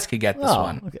 so you guys could get this Oh,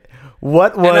 one. okay.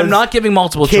 What was And I'm not giving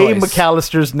multiple Kay choice.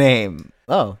 McAllister's name?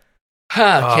 Oh.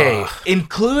 Okay,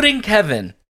 including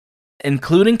Kevin.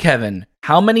 including Kevin,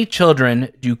 how many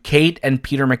children do Kate and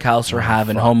Peter McAllister have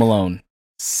in Home Alone?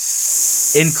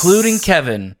 Including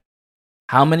Kevin,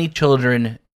 how many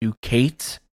children do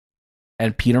Kate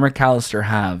and Peter McAllister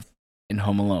have in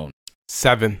Home Alone?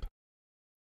 7.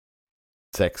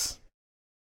 6.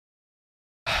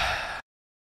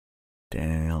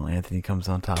 Daniel Anthony comes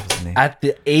on top, isn't he? At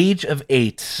the age of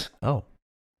 8,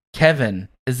 Kevin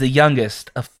is the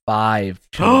youngest of 5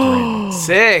 children.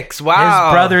 6. Wow.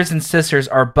 His brothers and sisters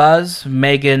are Buzz,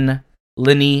 Megan,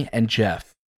 Linny, and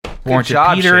Jeff. Born Good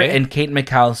job, to Peter Shay. and Kate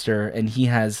McAllister, and he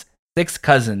has 6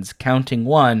 cousins, counting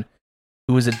one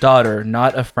who is a daughter,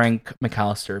 not of Frank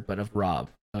McAllister, but of Rob.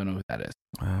 I don't know who that is.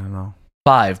 I don't know.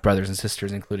 5 brothers and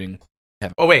sisters, including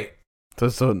Kevin. Oh, wait. So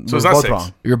it's we're not both 6.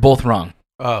 wrong. You're both wrong.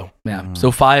 Oh. Yeah. So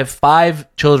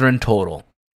five children total.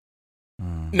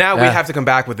 Now we Yeah. have to come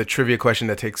back with a trivia question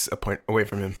that takes a point away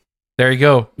from him. There you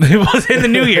go. It was in the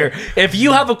new year. If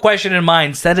you have a question in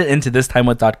mind, send it into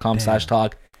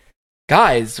thistimewith.com/talk.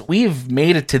 Guys, we've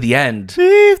made it to the end.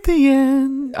 Leave the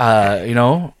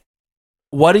end.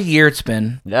 What a year it's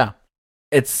been. Yeah.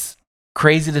 It's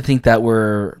crazy to think that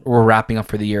we're wrapping up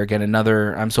for the year again.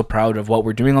 I'm so proud of what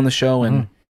we're doing on the show, and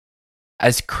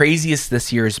as crazy as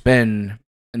this year has been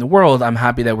in the world, I'm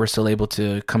happy that we're still able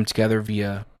to come together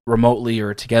via remotely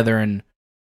or together and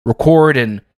record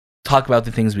and talk about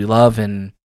the things we love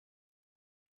and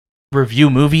review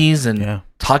movies and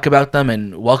talk about them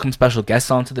and welcome special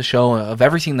guests onto the show. Of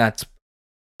everything that's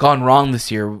gone wrong this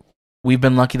year, we've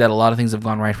been lucky that a lot of things have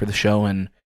gone right for the show, and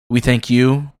we thank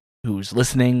you who's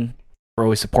listening for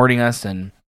always supporting us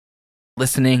and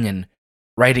listening and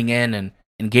writing in and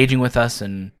engaging with us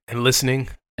and listening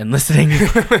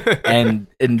and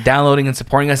downloading and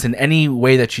supporting us in any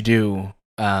way that you do.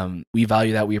 We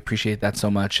value that. We appreciate that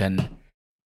so much, and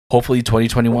hopefully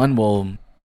 2021 will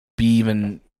be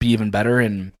even better,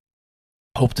 and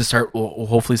we'll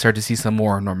hopefully start to see some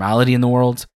more normality in the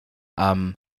world.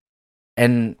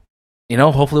 And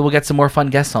hopefully we'll get some more fun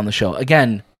guests on the show.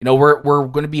 Again, we're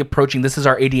going to be approaching, this is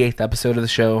our 88th episode of the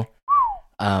show.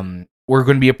 We're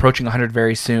going to be approaching 100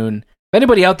 very soon. If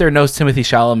anybody out there knows Timothy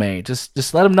Chalamet,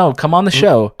 just let him know. Come on the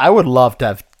show. I would love to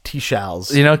have T-shells.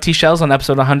 T-shells on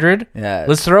episode 100. Yeah.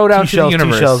 Let's throw it out into the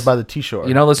universe. T-shells by the T-shore.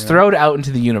 Let's throw it out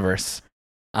into the universe.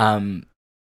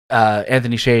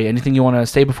 Anthony Shea, anything you want to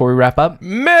say before we wrap up?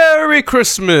 Merry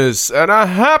Christmas and a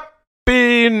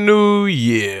Happy New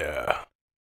Year.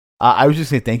 I was just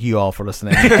going to say thank you all for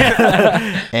listening.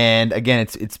 And again,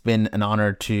 it's been an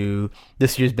honor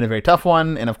this year's been a very tough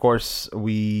one. And of course,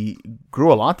 we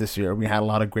grew a lot this year. We had a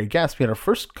lot of great guests. We had our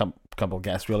first couple of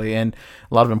guests, really, and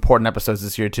a lot of important episodes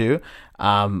this year, too.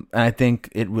 And I think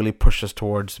it really pushed us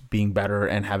towards being better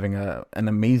and having an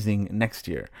amazing next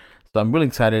year. So I'm really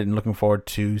excited and looking forward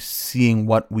to seeing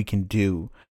what we can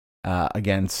do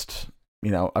against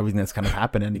everything that's kind of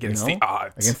happened against the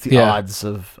odds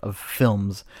of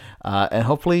films, and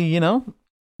hopefully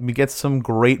we get some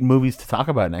great movies to talk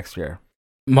about next year,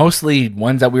 mostly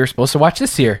ones that we were supposed to watch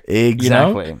this year.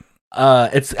 Exactly.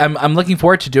 I'm looking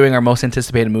forward to doing our most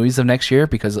anticipated movies of next year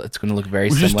because it's going to look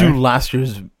very similar. Just do last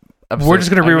year's episode. We're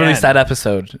just going to re-release that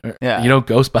episode.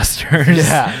 Ghostbusters.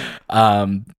 Yeah.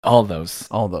 All of those.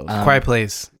 Quiet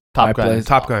Place. Top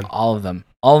Gun. All of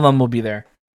them will be there.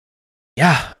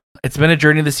 Yeah. It's been a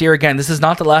journey this year. Again, this is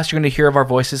not the last you're going to hear of our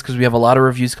voices because we have a lot of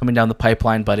reviews coming down the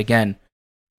pipeline. But again,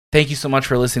 thank you so much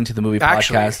for listening to the movie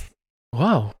podcast.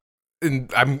 Whoa.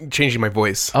 I'm changing my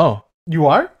voice. Oh. You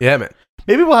are? Yeah, man.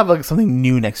 Maybe we'll have something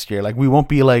new next year. We won't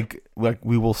be like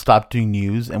we will stop doing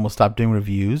news and we'll stop doing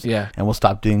reviews. Yeah. And we'll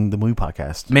stop doing the movie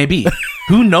podcast. Maybe.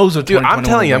 Who knows what? Dude, I'm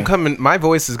telling you, I'm coming. My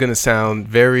voice is going to sound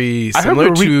very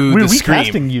similar to we're the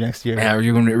recasting Scream. you next year. Yeah,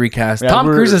 you're going to recast. Yeah, Tom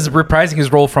Cruise is reprising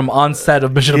his role from on set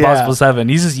of Mission Impossible 7.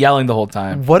 He's just yelling the whole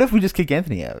time. What if we just kick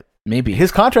Anthony out? Maybe.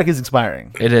 His contract is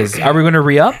expiring. It is. Are we going to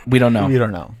re-up? We don't know. We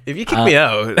don't know. If you kick me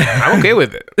out, I'm okay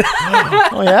with it.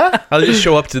 Oh, yeah? I'll just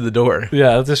show up to the door.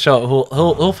 Yeah, let's just show.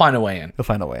 He'll find a way in. He'll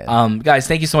find a way in. Guys,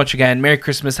 thank you so much again. Merry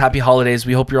Christmas. Happy holidays.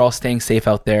 We hope you're all staying safe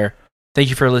out there. Thank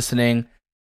you for listening.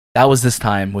 That was This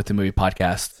Time with the Movie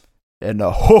Podcast. And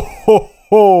ho, ho,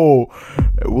 ho.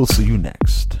 We'll see you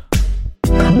next.